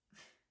day,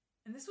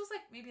 and this was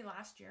like maybe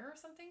last year or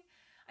something,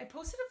 I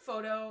posted a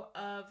photo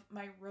of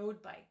my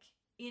road bike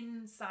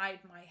inside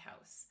my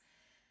house.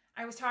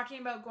 I was talking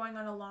about going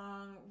on a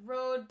long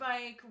road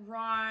bike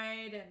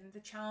ride and the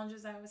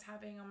challenges I was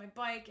having on my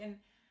bike, and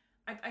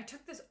I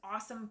took this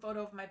awesome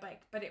photo of my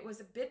bike, but it was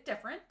a bit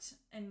different,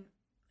 and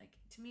like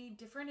to me,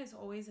 different is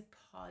always a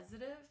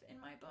positive in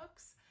my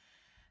books.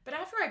 But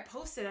after I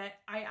posted it,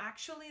 I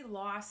actually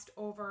lost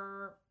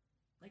over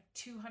like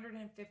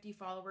 250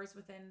 followers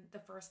within the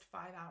first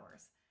 5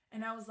 hours.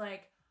 And I was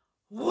like,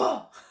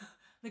 whoa,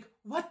 like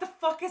what the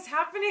fuck is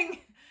happening?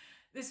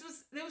 This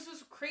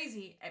was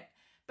crazy.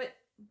 But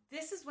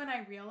this is when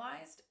I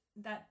realized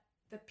that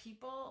the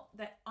people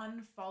that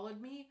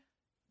unfollowed me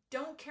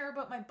don't care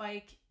about my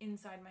bike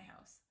inside my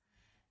house.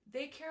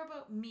 They care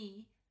about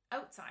me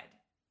outside.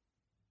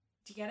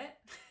 Do you get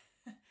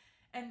it?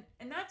 and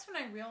that's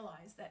when I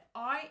realized that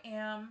I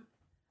am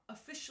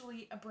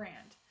officially a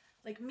brand.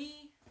 Like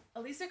me,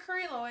 Elisa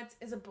Curry-Lowitz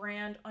is a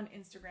brand on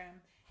Instagram.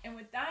 And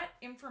with that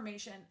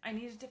information, I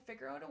needed to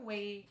figure out a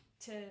way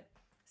to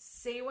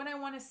say what I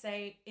want to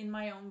say in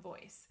my own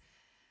voice.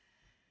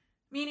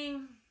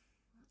 Meaning,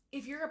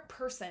 if you're a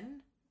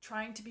person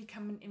trying to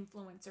become an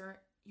influencer,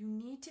 you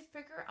need to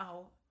figure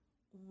out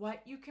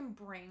what you can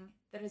bring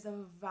that is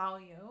of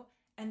value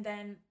and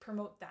then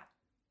promote that.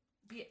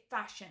 Be it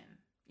fashion,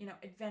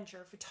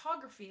 adventure,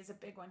 photography is a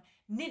big one.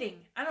 Knitting,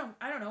 I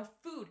don't know,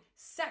 food,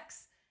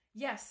 sex.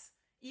 Yes,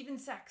 even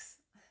sex.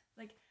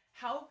 Like,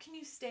 how can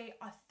you stay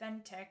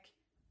authentic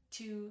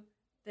to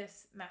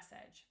this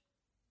message?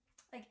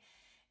 Like,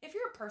 if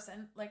you're a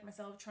person like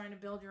myself trying to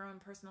build your own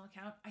personal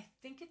account, I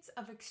think it's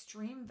of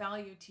extreme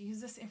value to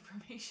use this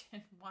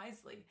information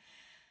wisely.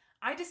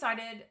 I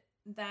decided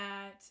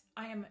that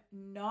I am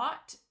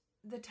not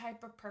the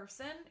type of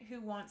person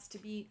who wants to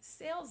be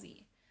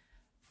salesy.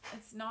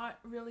 It's not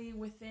really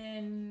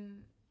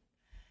within,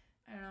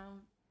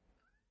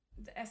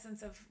 the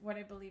essence of what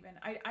I believe in.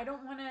 I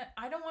don't want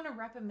to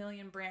rep a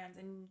million brands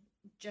and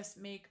just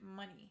make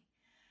money.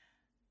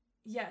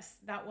 Yes,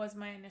 that was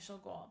my initial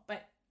goal,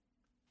 but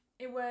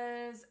it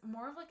was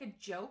more of like a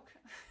joke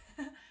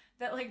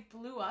that like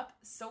blew up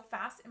so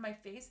fast in my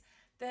face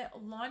that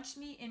launched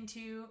me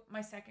into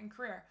my second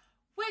career,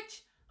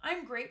 which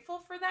I'm grateful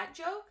for that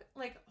joke.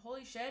 Like,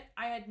 holy shit,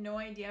 I had no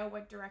idea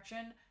what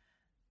direction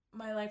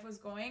my life was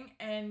going,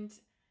 and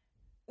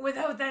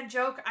without that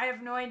joke, I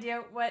have no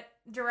idea what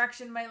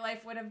direction my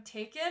life would have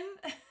taken.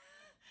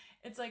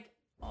 It's like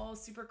all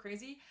super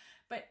crazy,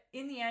 but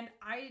in the end,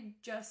 I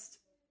just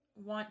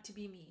want to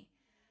be me.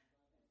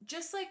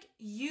 Just like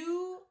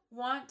you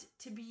want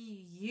to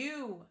be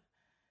you.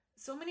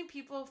 So many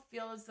people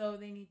feel as though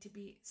they need to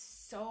be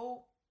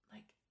so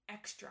like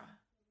extra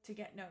to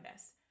get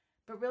noticed.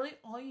 But really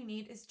all you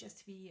need is just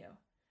to be you.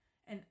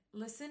 And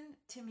listen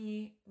to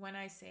me when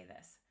I say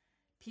this.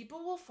 People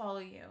will follow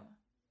you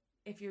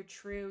if you're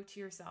true to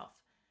yourself.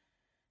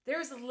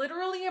 There's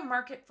literally a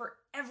market for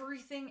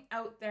everything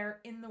out there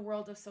in the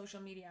world of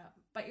social media,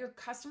 but your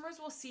customers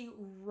will see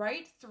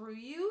right through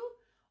you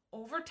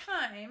over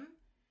time,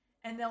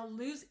 and they'll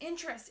lose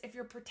interest if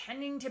you're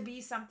pretending to be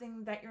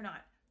something that you're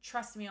not.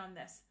 Trust me on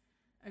this,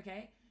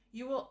 okay?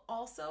 You will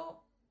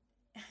also,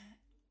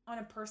 on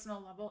a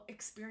personal level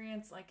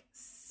experience like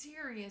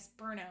serious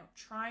burnout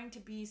trying to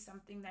be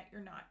something that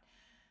you're not.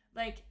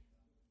 Like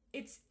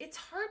it's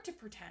hard to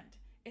pretend.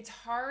 It's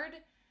hard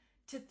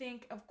to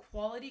think of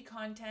quality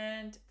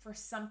content for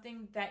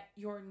something that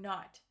you're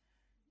not.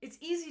 It's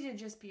easy to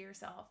just be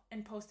yourself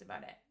and post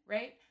about it,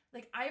 right?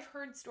 Like I've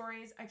heard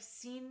stories, I've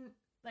seen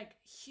like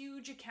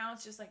huge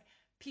accounts, just like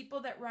people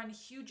that run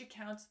huge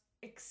accounts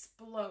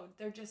explode.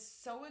 They're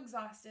just so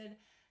exhausted.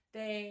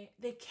 They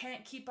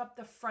can't keep up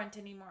the front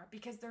anymore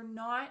because they're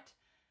not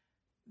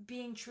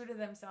being true to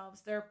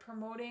themselves. They're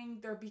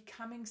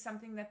becoming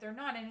something that they're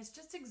not, and it's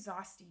just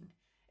exhausting.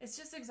 It's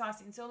just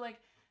exhausting. So like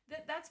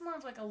that's more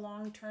of like a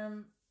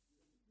long-term,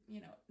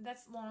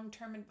 that's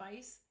long-term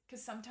advice,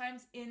 because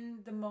sometimes in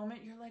the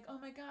moment you're like, oh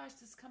my gosh,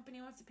 this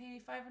company wants to pay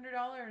me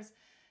 $500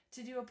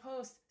 to do a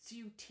post. So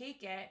you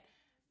take it,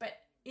 but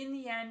in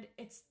the end,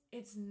 it's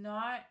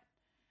not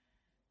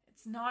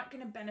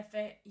going to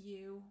benefit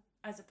you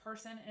as a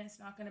person, and it's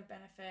not going to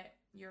benefit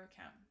your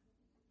account.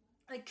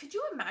 Like, could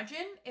you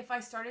imagine if I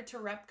started to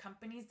rep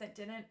companies that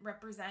didn't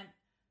represent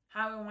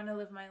how I want to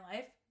live my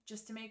life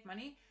just to make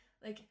money?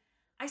 Like,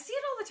 I see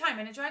it all the time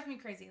and it drives me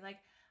crazy. Like,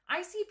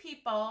 I see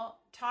people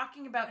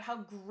talking about how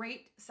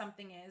great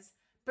something is,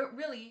 but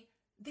really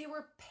they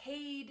were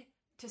paid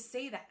to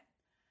say that.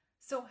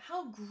 So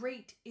how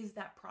great is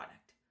that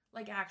product?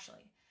 Like,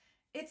 actually,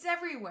 it's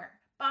everywhere.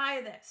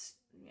 Buy this,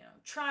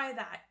 try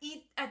that,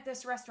 eat at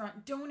this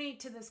restaurant, donate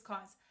to this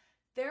cause.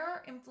 There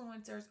are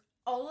influencers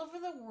all over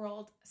the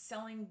world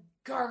selling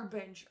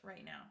garbage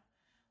right now,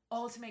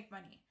 all to make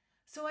money.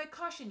 So I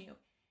caution you,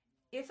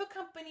 if a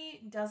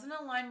company doesn't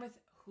align with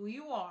who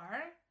you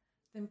are,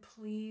 then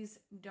please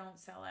don't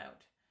sell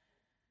out.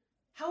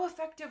 How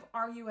effective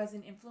are you as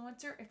an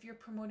influencer if you're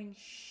promoting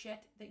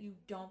shit that you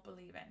don't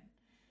believe in?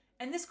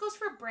 And this goes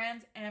for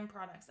brands and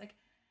products,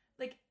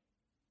 like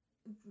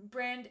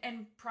brand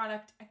and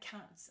product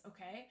accounts,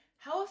 okay?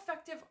 How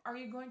effective are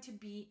you going to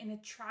be in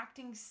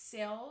attracting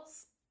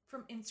sales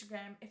from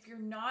Instagram if you're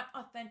not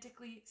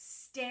authentically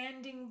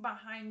standing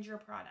behind your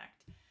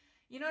product?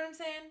 You know what I'm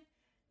saying?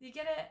 You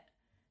get it?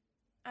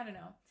 I don't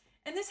know.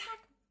 And this hack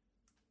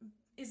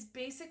is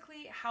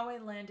basically how I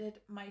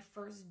landed my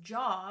first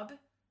job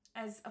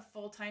as a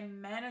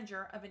full-time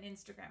manager of an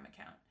Instagram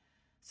account.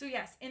 So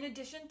yes, in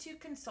addition to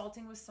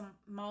consulting with some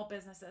small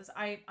businesses,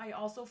 I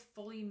also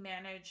fully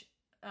manage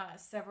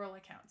several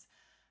accounts.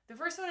 The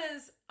first one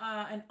is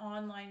an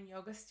online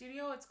yoga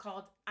studio. It's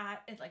called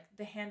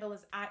the handle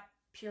is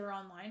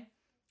 @PureOnline.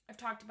 I've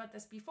talked about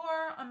this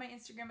before on my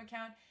Instagram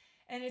account,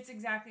 and it's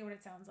exactly what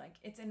it sounds like.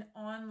 It's an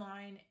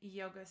online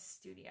yoga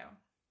studio.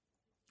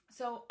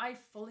 So I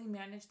fully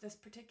manage this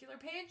particular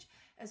page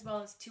as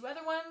well as two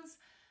other ones.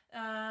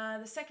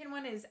 The second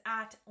one is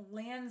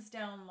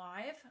 @Lansdowne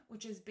Live,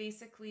 which is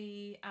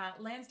basically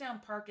Lansdowne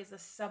Park is a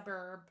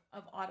suburb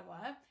of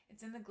Ottawa.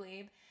 It's in the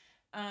Glebe.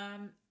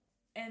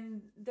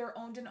 And they're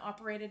owned and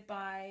operated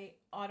by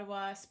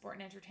Ottawa Sport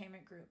and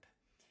Entertainment Group.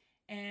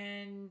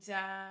 And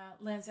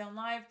Lansdowne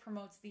Live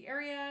promotes the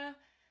area.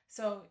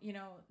 So,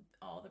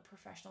 all the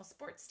professional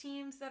sports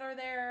teams that are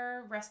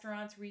there,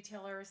 restaurants,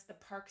 retailers, the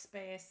park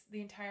space,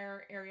 the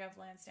entire area of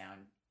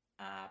Lansdowne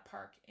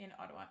Park in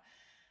Ottawa.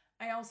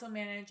 I also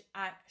manage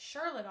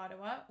 @Charlotte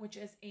Ottawa, which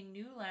is a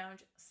new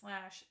lounge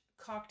 /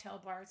 cocktail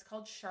bar. It's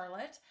called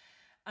Charlotte.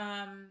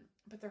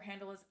 But their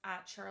handle is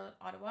 @Charlotte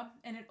Ottawa,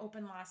 and it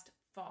opened last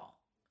fall.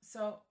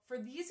 So for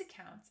these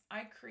accounts,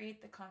 I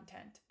create the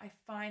content, I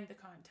find the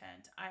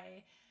content,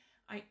 I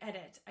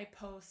edit, I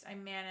post, I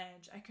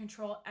manage, I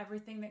control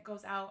everything that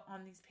goes out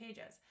on these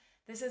pages.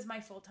 This is my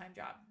full-time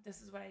job.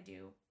 This is what I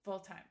do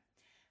full-time.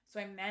 So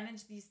I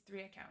manage these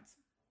 3 accounts.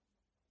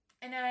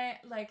 And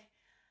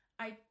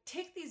I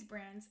take these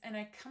brands and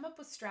I come up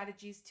with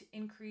strategies to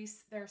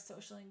increase their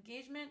social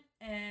engagement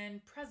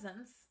and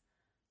presence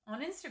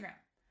on Instagram.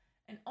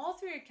 And all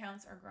 3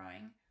 accounts are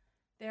growing.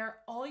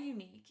 They're all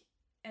unique,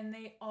 and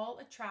they all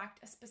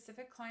attract a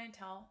specific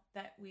clientele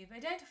that we've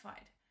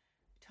identified.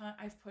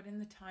 I've put in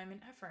the time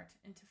and effort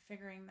into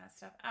figuring that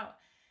stuff out.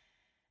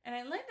 And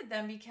I landed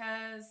them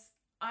because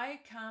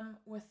I come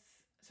with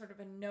sort of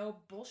a no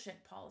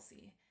bullshit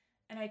policy.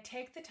 And I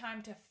take the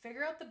time to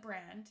figure out the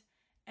brand,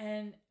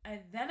 and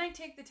then I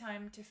take the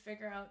time to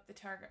figure out the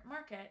target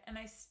market, and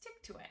I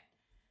stick to it.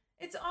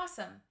 It's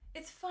awesome.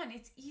 It's fun.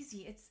 It's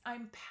easy.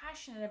 I'm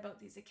passionate about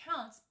these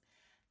accounts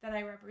that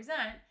I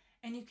represent,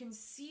 and you can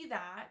see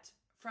that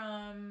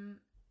from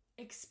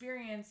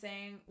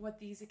experiencing what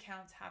these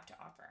accounts have to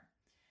offer.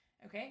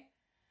 Okay?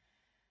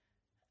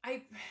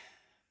 I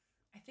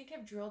think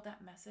I've drilled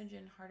that message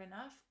in hard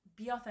enough.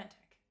 Be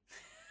authentic.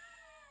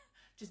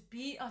 Just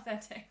be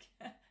authentic.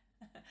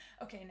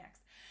 Okay,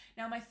 next.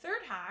 Now, my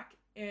third hack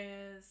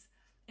is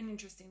an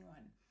interesting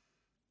one.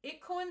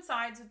 It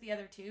coincides with the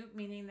other 2,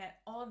 meaning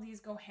that all of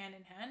these go hand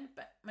in hand.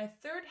 But my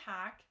third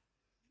hack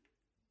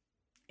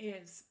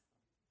is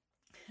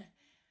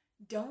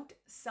don't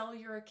sell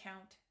your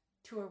account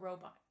to a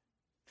robot.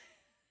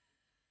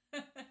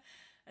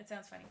 That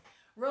sounds funny.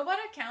 Robot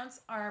accounts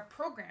are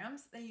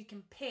programs that you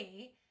can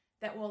pay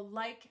that will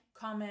like,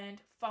 comment,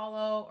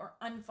 follow, or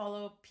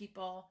unfollow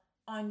people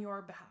on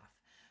your behalf.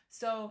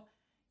 So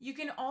you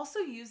can also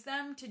use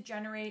them to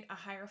generate a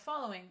higher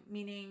following,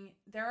 meaning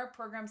there are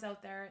programs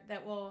out there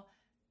that will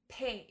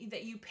pay,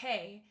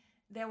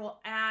 that will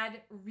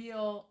add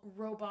real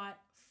robot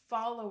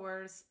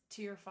followers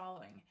to your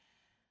following.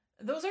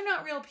 Those are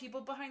not real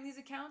people behind these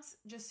accounts,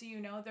 just so you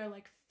know, they're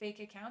like fake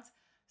accounts.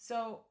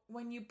 So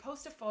when you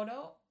post a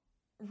photo,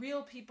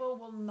 real people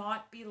will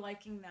not be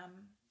liking them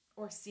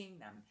or seeing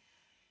them.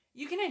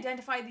 You can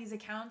identify these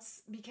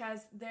accounts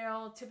because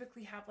they'll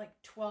typically have like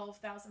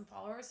 12,000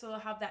 followers. So they'll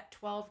have that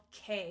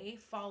 12K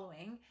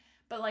following,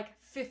 but like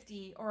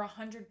 50 or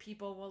 100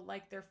 people will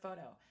like their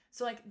photo.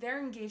 So like their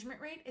engagement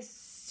rate is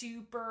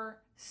super,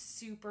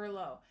 super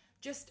low.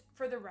 Just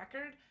for the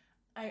record,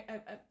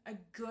 a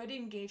good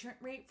engagement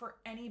rate for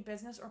any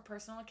business or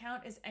personal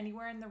account is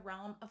anywhere in the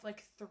realm of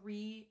like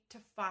 3 to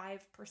 5%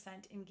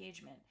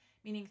 engagement,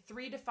 meaning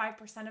 3 to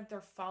 5% of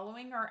their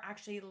following are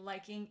actually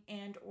liking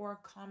and or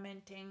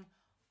commenting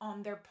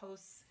on their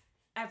posts,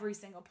 every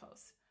single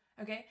post.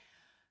 Okay.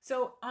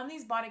 So on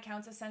these bot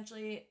accounts,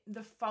 essentially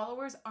the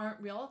followers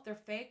aren't real, they're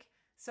fake.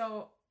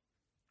 So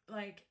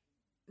like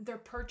they're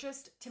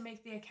purchased to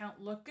make the account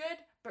look good,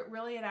 but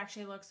really it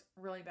actually looks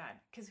really bad.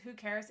 Because who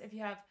cares if you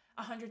have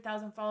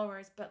 100,000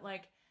 followers, but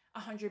like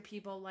 100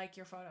 people like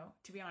your photo?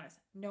 To be honest,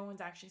 no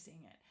one's actually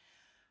seeing it.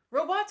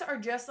 Robots are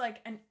just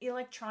like an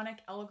electronic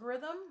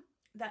algorithm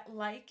that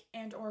like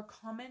and or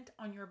comment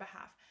on your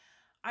behalf.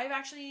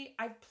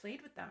 I've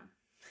played with them.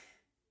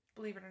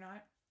 Believe it or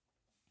not.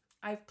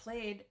 I've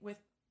played with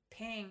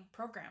paying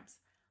programs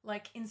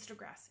like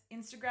Instagress.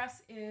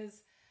 Instagress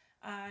is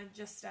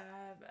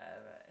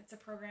it's a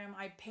program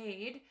I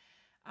paid.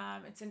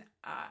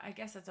 I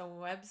guess it's a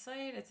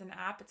website, it's an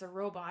app, it's a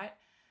robot.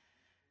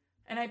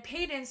 And I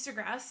paid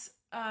Instagress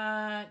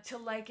to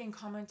like and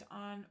comment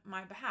on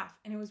my behalf.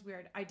 And it was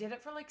weird. I did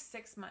it for like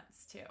 6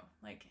 months too.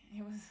 Like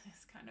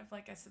it's kind of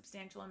like a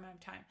substantial amount of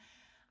time.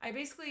 I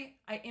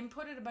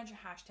inputted a bunch of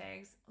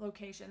hashtags,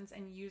 locations,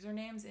 and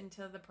usernames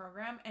into the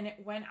program, and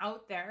it went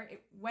out there.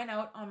 It went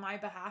out on my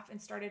behalf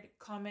and started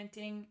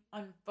commenting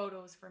on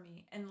photos for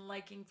me and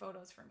liking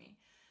photos for me.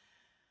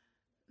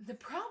 The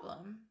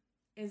problem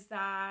is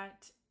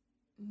that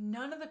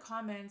none of the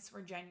comments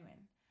were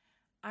genuine.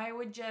 I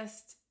would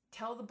just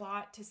tell the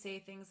bot to say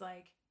things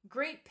like,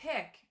 great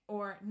pic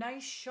or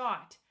nice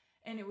shot,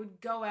 and it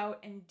would go out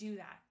and do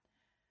that.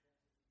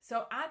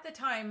 So at the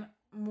time,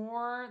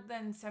 more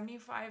than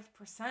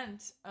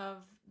 75% of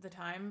the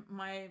time,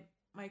 my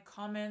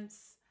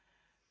comments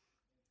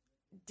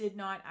did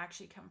not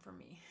actually come from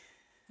me.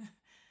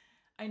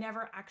 I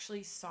never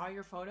actually saw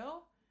your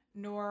photo,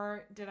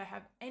 nor did I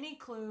have any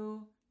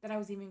clue that I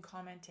was even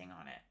commenting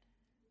on it.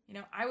 You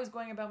know, I was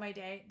going about my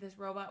day. This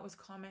robot was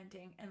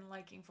commenting and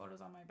liking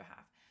photos on my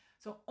behalf.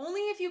 So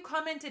only if you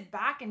commented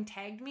back and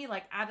tagged me,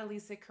 like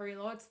Adelisa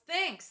Curillo, it's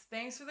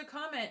thanks for the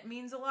comment,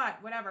 means a lot,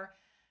 whatever,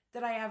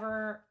 did I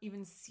ever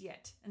even see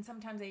it. And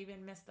sometimes I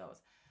even miss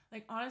those.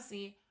 Like,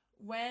 honestly,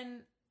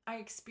 when I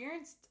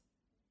experienced,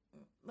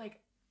 like,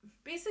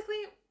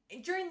 basically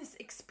during this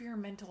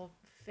experimental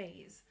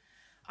phase,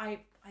 I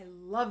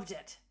loved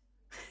it.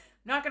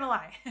 Not gonna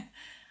lie.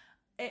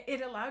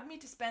 It allowed me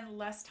to spend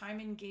less time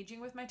engaging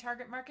with my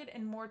target market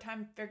and more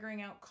time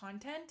figuring out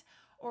content,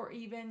 or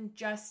even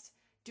just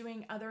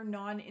doing other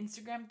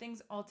non-Instagram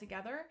things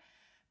altogether.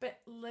 But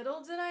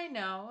little did I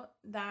know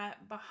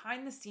that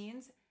behind the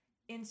scenes,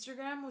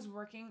 Instagram was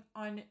working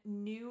on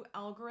new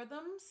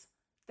algorithms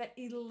that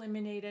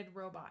eliminated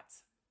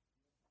robots.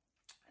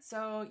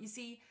 So you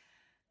see,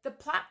 the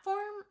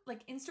platform,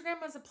 like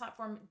Instagram as a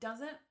platform,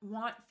 doesn't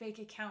want fake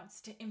accounts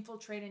to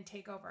infiltrate and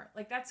take over.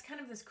 Like that's kind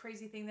of this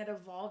crazy thing that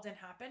evolved and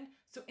happened.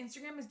 So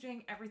Instagram is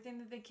doing everything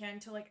that they can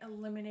to like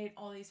eliminate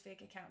all these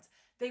fake accounts.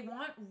 They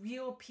want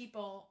real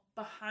people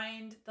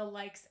behind the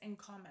likes and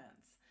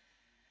comments.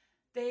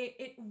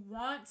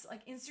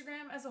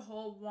 Instagram as a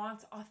whole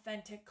wants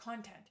authentic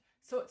content.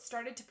 So it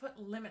started to put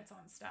limits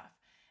on stuff,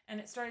 and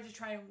it started to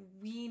try and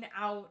wean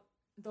out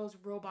those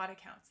robot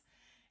accounts.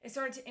 It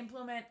started to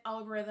implement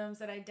algorithms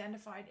that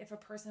identified if a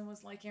person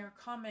was liking or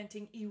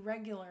commenting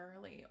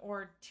irregularly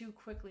or too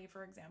quickly,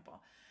 for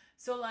example.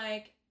 So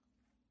like,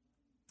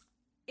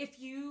 if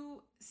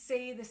you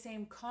say the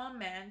same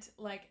comment,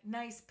 like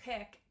nice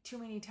pic, too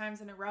many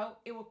times in a row,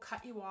 it will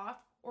cut you off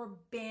or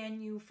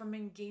ban you from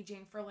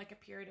engaging for like a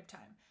period of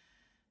time.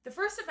 The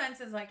first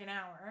offense is like an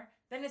hour,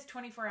 then it's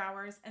 24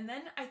 hours, and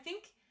then I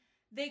think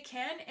they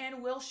can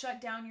and will shut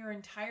down your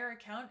entire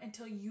account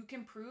until you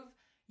can prove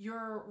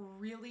you're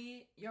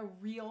really a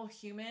real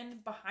human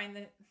behind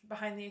the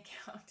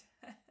account.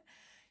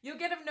 You'll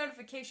get a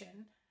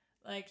notification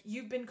like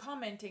you've been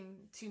commenting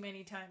too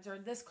many times, or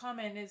this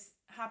comment has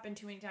happened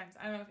too many times.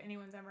 I don't know if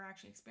anyone's ever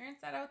actually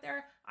experienced that out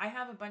there. I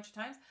have a bunch of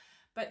times,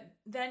 but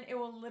then it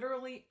will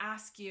literally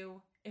ask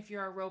you if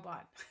you're a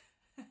robot.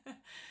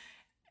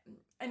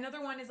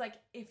 Another one is like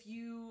if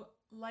you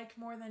like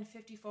more than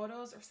 50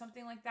 photos or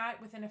something like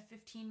that within a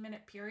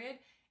 15-minute period,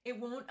 it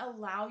won't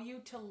allow you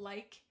to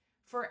like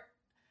for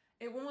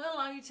It won't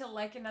allow you to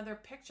like another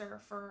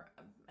picture for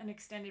an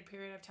extended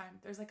period of time.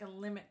 There's like a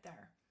limit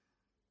there.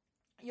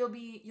 You'll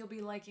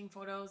be liking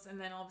photos,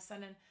 and then all of a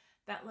sudden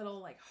that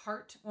little like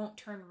heart won't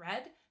turn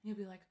red, and you'll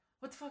be like,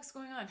 what the fuck's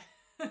going on?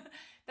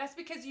 That's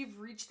because you've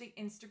reached the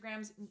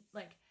Instagram's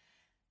like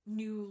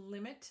new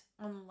limit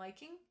on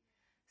liking.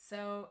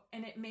 So,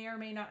 and it may or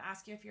may not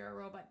ask you if you're a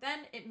robot. Then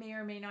it may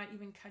or may not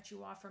even cut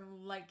you off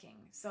from liking.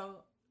 So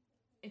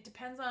it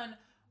depends on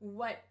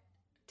what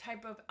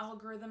type of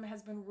algorithm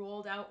has been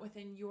rolled out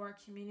within your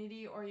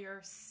community or your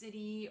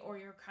city or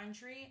your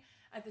country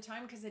at the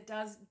time, because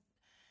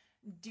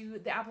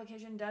the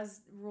application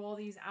does roll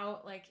these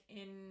out like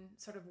in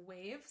sort of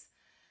waves.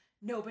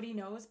 Nobody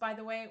knows, by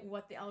the way,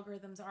 what the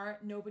algorithms are.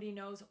 Nobody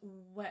knows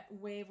what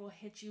wave will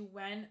hit you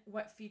when,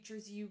 what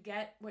features you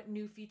get, what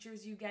new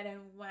features you get, and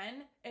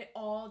when. It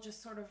all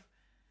just sort of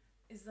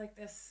is like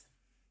this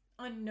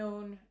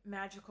unknown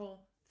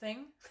magical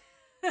thing.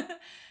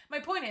 My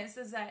point is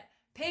that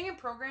paying a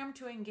program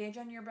to engage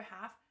on your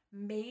behalf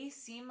may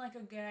seem like a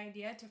good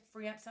idea to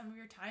free up some of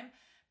your time,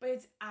 but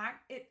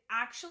it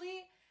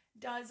actually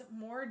does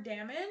more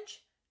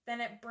damage than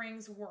it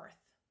brings worth.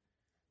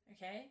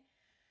 Okay?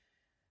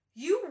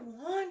 You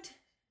want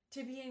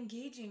to be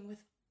engaging with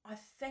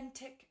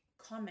authentic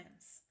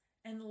comments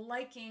and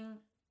liking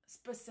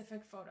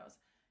specific photos,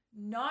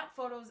 not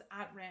photos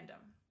at random.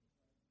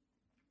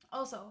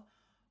 Also,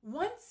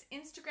 once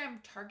Instagram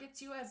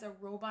targets you as a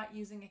robot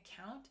using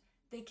account,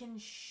 they can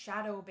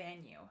shadow ban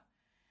you.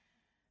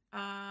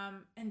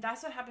 And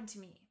that's what happened to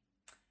me.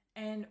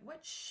 And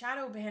what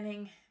shadow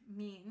banning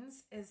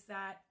means is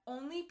that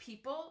only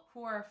people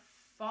who are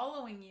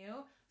following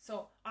you,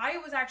 so I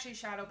was actually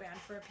shadow banned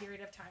for a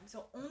period of time.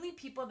 So only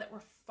people that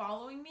were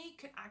following me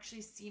could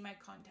actually see my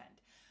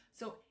content.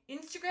 So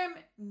Instagram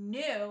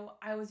knew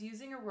I was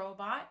using a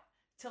robot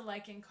to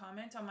like and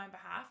comment on my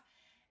behalf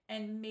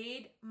and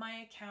made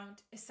my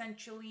account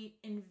essentially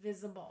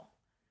invisible.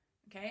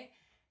 Okay?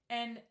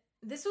 And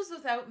this was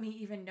without me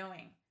even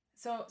knowing.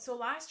 So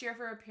last year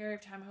for a period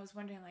of time, I was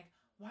wondering like,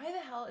 why the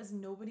hell is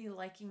nobody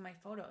liking my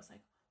photos?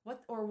 Like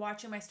what, or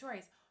watching my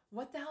stories?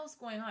 What the hell is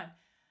going on?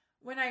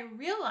 When I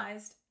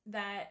realized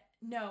that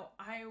no,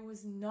 I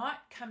was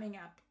not coming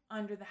up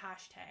under the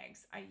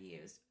hashtags I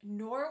used,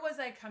 nor was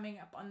I coming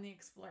up on the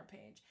explore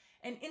page.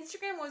 And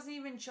Instagram wasn't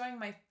even showing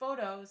my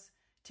photos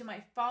to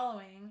my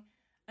following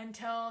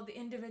until the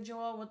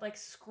individual would like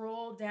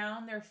scroll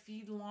down their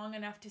feed long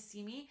enough to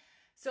see me.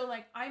 So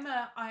like I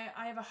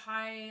have a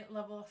high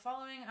level of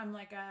following. I'm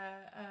like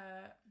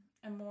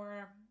a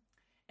more,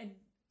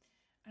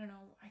 I don't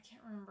know, I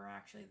can't remember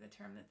actually the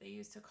term that they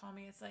use to call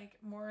me. It's like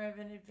more of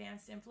an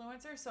advanced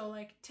influencer. So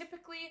like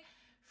typically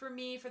for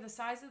me, for the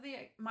size of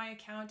my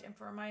account and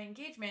for my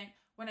engagement,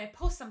 when I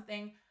post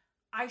something,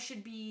 I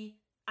should be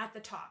at the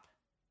top.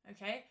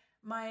 Okay?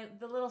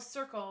 The little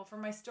circle for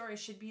my story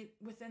should be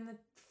within the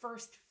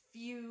first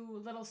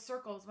few little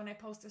circles when I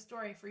post a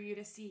story for you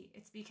to see.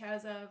 It's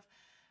because of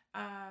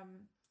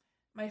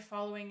my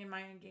following and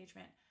my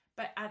engagement.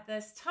 But at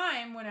this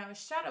time when I was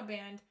shadow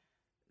banned,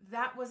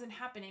 that wasn't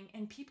happening,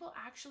 and people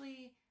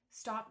actually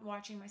stopped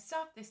watching my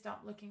stuff. They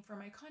stopped looking for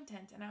my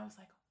content, and I was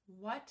like,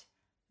 what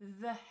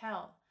the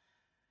hell?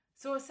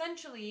 So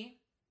essentially,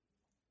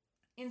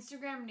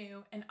 Instagram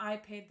knew, and I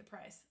paid the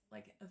price,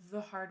 like the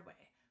hard way.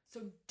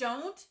 So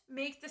don't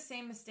make the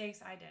same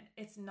mistakes I did.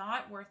 It's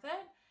not worth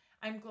it.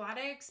 I'm glad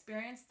I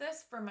experienced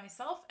this for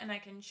myself, and I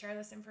can share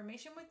this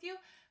information with you,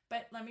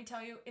 but let me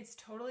tell you, it's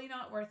totally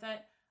not worth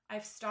it.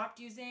 I've stopped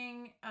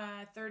using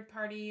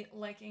third-party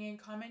liking and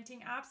commenting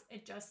apps.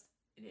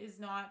 It's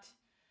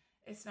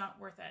not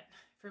worth it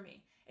for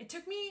me. It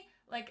took me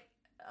like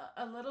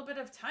a little bit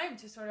of time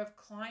to sort of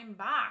climb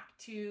back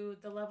to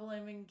the level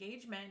of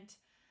engagement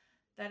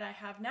that I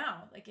have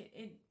now. Like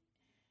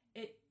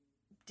it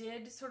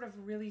did sort of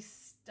really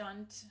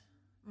stunt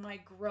my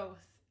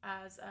growth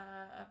as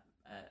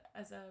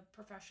a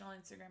professional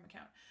Instagram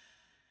account.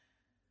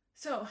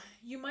 So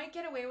you might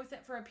get away with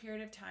it for a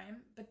period of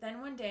time, but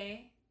then one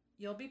day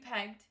you'll be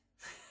pegged.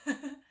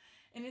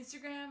 And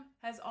Instagram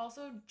has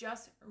also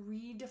just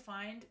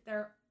redefined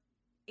their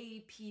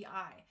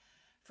API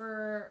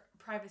for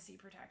privacy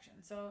protection.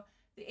 So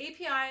the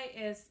API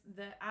is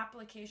the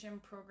application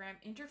program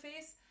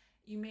interface.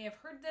 You may have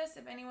heard this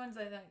if anyone's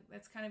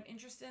that's kind of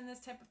interested in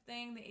this type of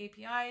thing. The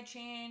API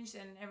changed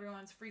and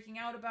everyone's freaking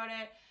out about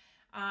it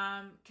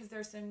because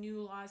there's some new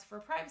laws for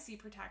privacy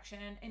protection,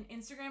 and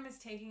Instagram is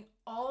taking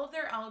all of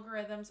their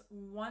algorithms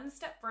one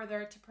step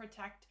further to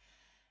protect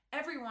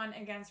everyone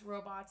against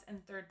robots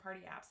and third-party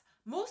apps.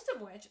 Most of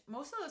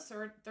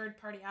the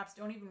third-party apps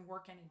don't even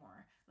work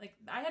anymore. Like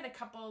I had a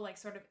couple like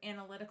sort of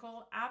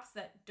analytical apps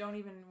that don't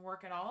even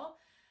work at all.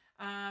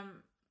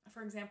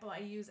 For example, I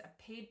use a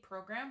paid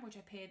program, which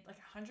I paid like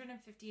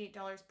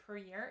 $158 per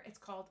year. It's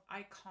called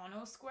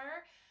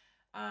Iconosquare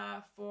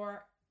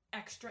for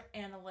extra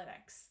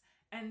analytics.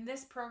 And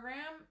this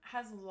program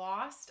has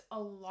lost a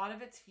lot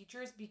of its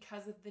features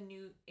because of the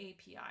new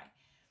API.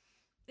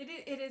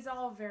 It is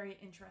all very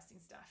interesting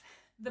stuff.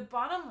 The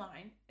bottom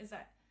line is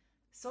that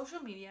social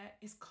media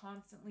is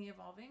constantly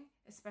evolving,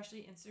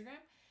 especially Instagram.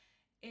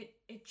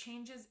 It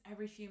changes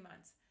every few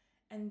months.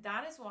 And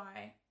that is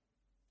why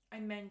I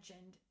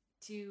mentioned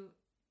to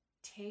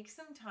take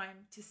some time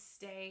to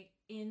stay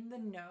in the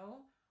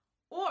know,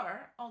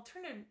 or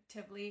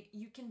alternatively,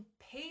 you can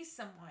pay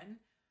someone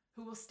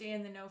who will stay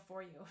in the know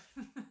for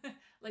you,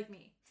 like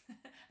me.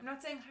 I'm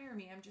not saying hire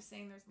me. I'm just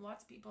saying there's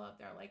lots of people out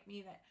there like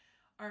me that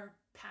are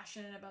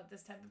passionate about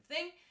this type of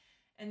thing,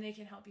 and they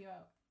can help you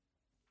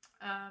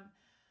out.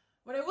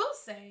 What I will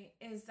say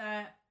is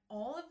that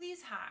all of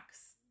these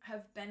hacks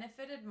have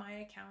benefited my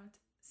account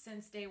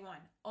since day one.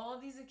 All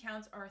of these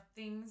accounts are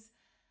things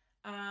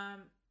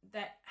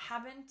that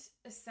haven't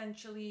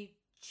essentially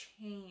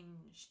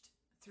changed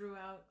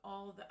throughout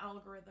all the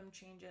algorithm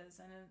changes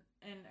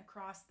and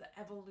across the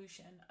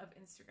evolution of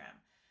Instagram.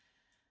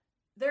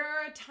 There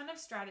are a ton of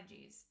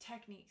strategies,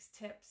 techniques,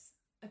 tips,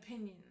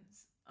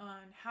 opinions on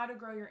how to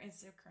grow your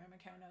Instagram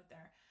account out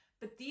there.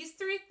 But these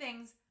 3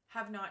 things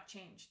have not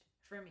changed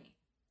for me.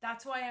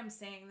 That's why I'm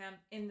saying them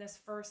in this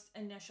first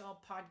initial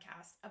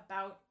podcast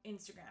about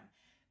Instagram.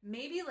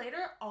 Maybe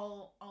later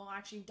I'll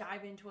actually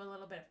dive into a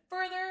little bit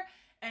further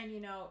and,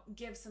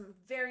 give some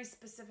very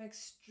specific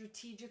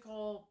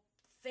strategical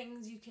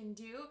things you can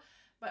do.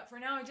 But for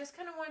now, I just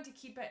kind of wanted to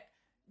keep it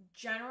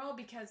general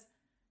because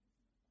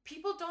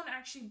people don't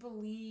actually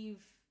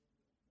believe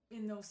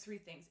in those 3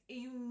 things.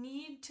 You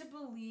need to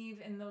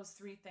believe in those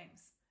 3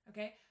 things,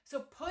 okay? So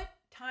put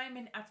time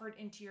and effort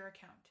into your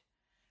account.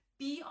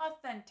 Be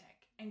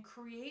authentic and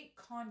create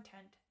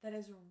content that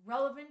is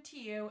relevant to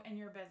you and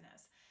your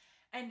business.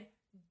 And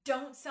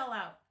don't sell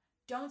out.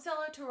 Don't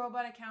sell out to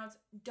robot accounts.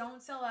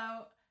 Don't sell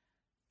out,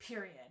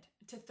 period,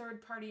 to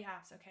third-party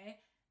apps, okay?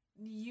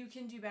 You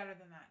can do better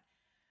than that.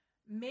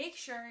 Make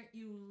sure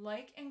you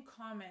like and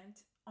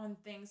comment on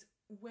things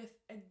with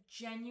a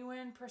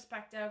genuine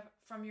perspective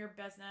from your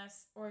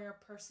business or your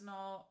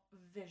personal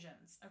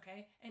visions,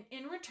 okay? And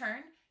in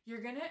return,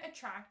 you're going to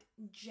attract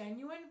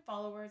genuine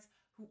followers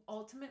who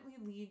ultimately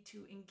lead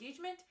to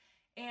engagement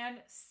and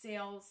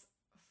sales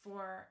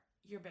for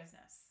your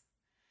business.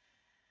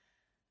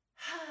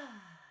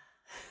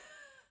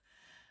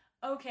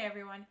 Okay,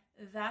 everyone,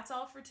 that's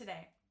all for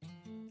today.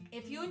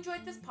 If you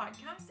enjoyed this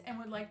podcast and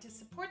would like to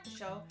support the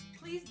show,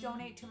 please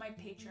donate to my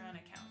Patreon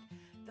account.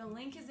 The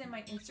link is in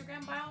my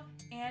Instagram bio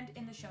and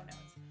in the show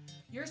notes.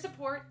 Your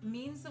support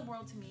means the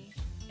world to me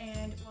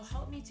and will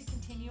help me to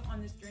continue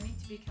on this journey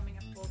to becoming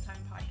a full-time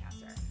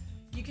podcaster.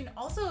 You can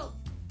also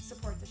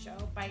support the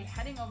show by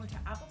heading over to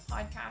Apple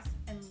Podcasts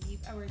and leave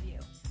a review.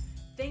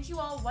 Thank you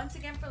all once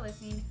again for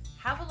listening.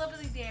 Have a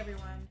lovely day,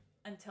 everyone.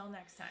 Until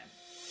next time.